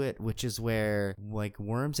horror to it, which is where like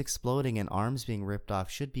worms exploding and arms being ripped off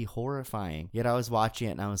should be horrifying. Yet I was watching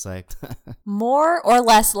it and I was like, more or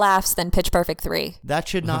less laughs than Pitch Perfect 3. That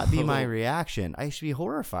should not be my reaction. I should be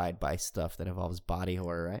horrified by stuff that involves body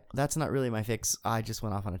horror, right? That's not really my fix. I just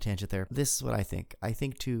went off on a tangent there. This is what I think. I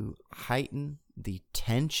think to heighten the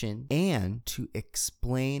tension and to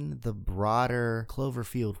explain the broader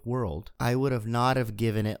Cloverfield world, I would have not have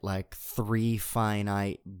given it like 3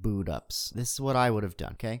 finite boot ups. This is what I would have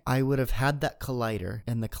done, okay? I would have had that collider,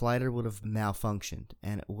 and the collider would have malfunctioned,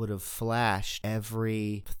 and it would have flashed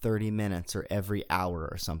every 30 minutes or every hour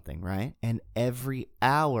or something, right? And every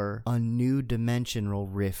hour, a new dimensional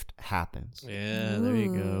rift happens. Yeah, there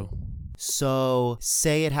you go. So,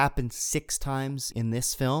 say it happened 6 times in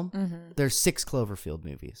this film. There's 6 Cloverfield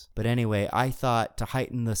movies. But anyway, I thought to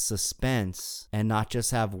heighten the suspense and not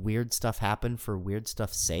just have weird stuff happen for weird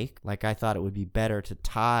stuff's sake, like I thought it would be better to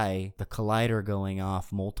tie the collider going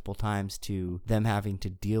off multiple times to them having to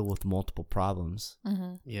deal with multiple problems.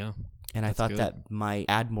 Yeah. And I thought that might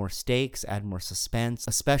add more stakes, add more suspense,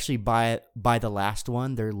 especially by the last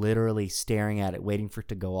one. They're literally staring at it, waiting for it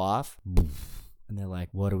to go off. And they're like,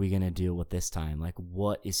 what are we going to do with this time? Like,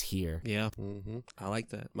 what is here? Yeah. I like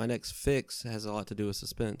that. My next fix has a lot to do with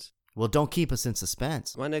suspense. Well, don't keep us in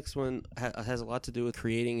suspense. My next one has a lot to do with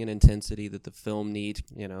creating an intensity that the film needs.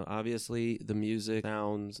 You know, obviously the music,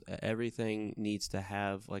 sounds, everything needs to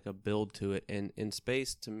have like a build to it. And in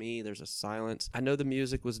Space, to me, there's a silence. I know the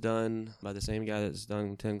music was done by the same guy that's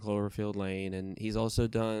done 10 Cloverfield Lane, and he's also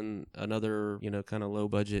done another, you know, kind of low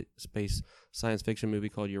budget space science fiction movie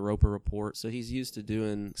called Europa Report. So he's used to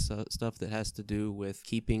doing stuff that has to do with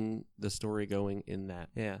keeping the story going in that.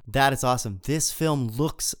 Yeah. That is awesome. This film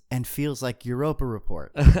looks and feels like Europa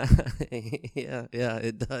Report. yeah,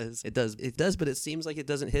 it does, but it seems like it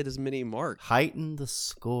doesn't hit as many marks. Heighten the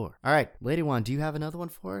score. All right, Lady Juan, do you have another one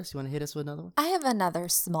for us? You want to hit us with another one? I have another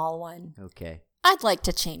small one. Okay. I'd like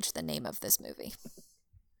to change the name of this movie.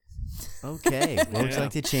 Okay, what would you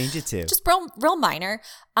like to change it to? Just real minor.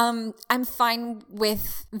 I'm fine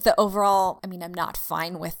with the overall. I mean, I'm not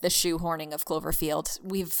fine with the shoehorning of Cloverfield.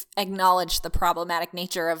 We've acknowledged the problematic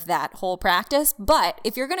nature of that whole practice. But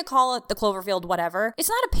if you're going to call it the Cloverfield whatever, it's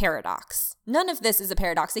not a paradox. None of this is a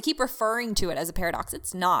paradox. They keep referring to it as a paradox.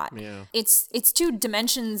 It's not. Yeah. It's 2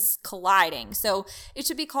 dimensions colliding. So it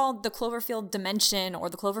should be called the Cloverfield dimension or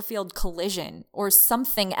the Cloverfield collision or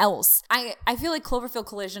something else. I feel like Cloverfield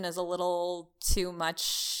collision is a little too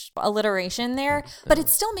much alliteration there, but it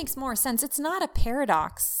still makes more sense. It's not a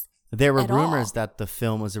paradox. There were rumors that the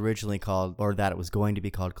film was originally called, or that it was going to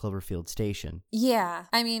be called, Cloverfield Station. Yeah,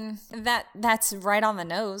 I mean, that's right on the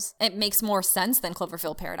nose. It makes more sense than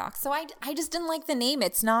Cloverfield Paradox. So I just didn't like the name.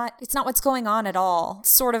 It's not what's going on at all.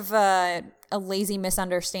 It's sort of a lazy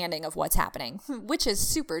misunderstanding of what's happening, which is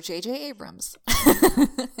super J.J. Abrams.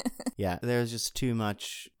 Yeah, there's just too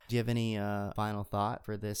much. Do you have any final thought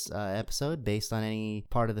for this episode based on any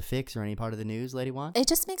part of the fix or any part of the news, Lady Juan? It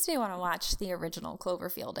just makes me want to watch the original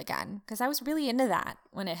Cloverfield again because I was really into that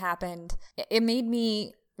when it happened. It made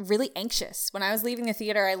me really anxious. When I was leaving the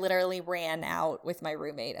theater, I literally ran out with my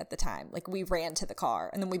roommate at the time. Like, we ran to the car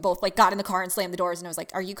and then we both like got in the car and slammed the doors, and I was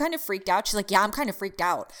like, are you kind of freaked out? She's like, yeah, I'm kind of freaked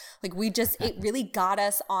out. Like, it really got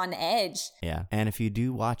us on edge. Yeah. And if you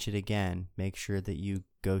do watch it again, make sure that you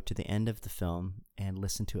go to the end of the film and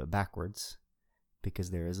listen to it backwards,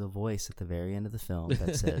 because there is a voice at the very end of the film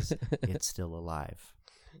that says it's still alive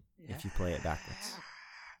if you play it backwards.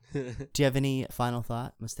 Do you have any final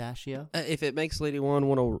thought, Mustachio? If it makes Lady Juan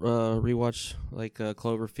want to rewatch like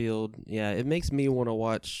Cloverfield, yeah, it makes me want to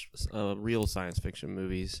watch real science fiction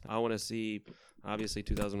movies. I want to see, obviously,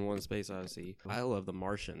 2001: Space Odyssey. I love The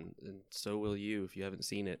Martian, and so will you if you haven't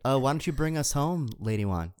seen it. Why don't you bring us home, Lady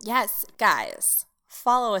Juan? Yes, guys.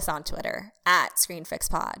 Follow us on Twitter at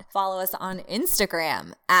ScreenFixPod. Follow us on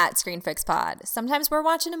Instagram at ScreenFixPod. Sometimes we're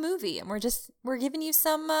watching a movie and we're giving you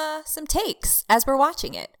some takes as we're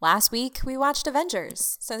watching it. Last week we watched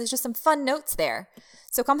Avengers, so there's just some fun notes there.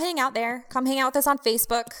 So come hang out there. Come hang out with us on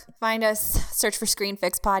Facebook. Find us, search for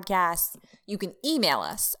ScreenFix Podcast. You can email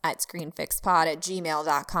us at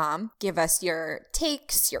screenfixpod@gmail.com. Give us your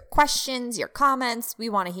takes, your questions, your comments. We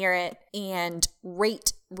want to hear it. And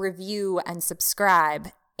rate, review, and subscribe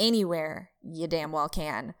anywhere you damn well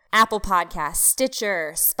can. Apple Podcasts,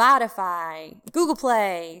 Stitcher, Spotify, Google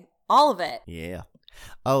Play, all of it. Yeah.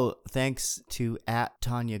 Oh, thanks to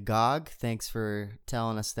 @TanyaGog. Thanks for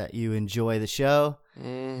telling us that you enjoy the show.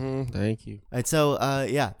 Thank you. And so,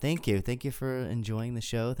 thank you. Thank you for enjoying the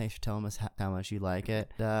show. Thanks for telling us how much you like it.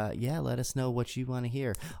 Let us know what you want to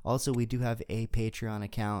hear. Also, we do have a Patreon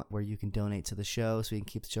account where you can donate to the show so we can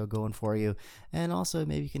keep the show going for you. And also,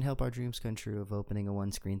 maybe you can help our dreams come true of opening a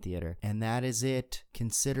one-screen theater. And that is it.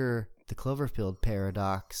 Consider the Cloverfield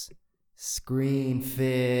paradox screen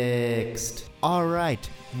fixed. All right.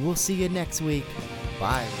 We'll see you next week.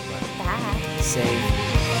 Bye, everybody. Bye.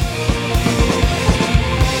 Safe.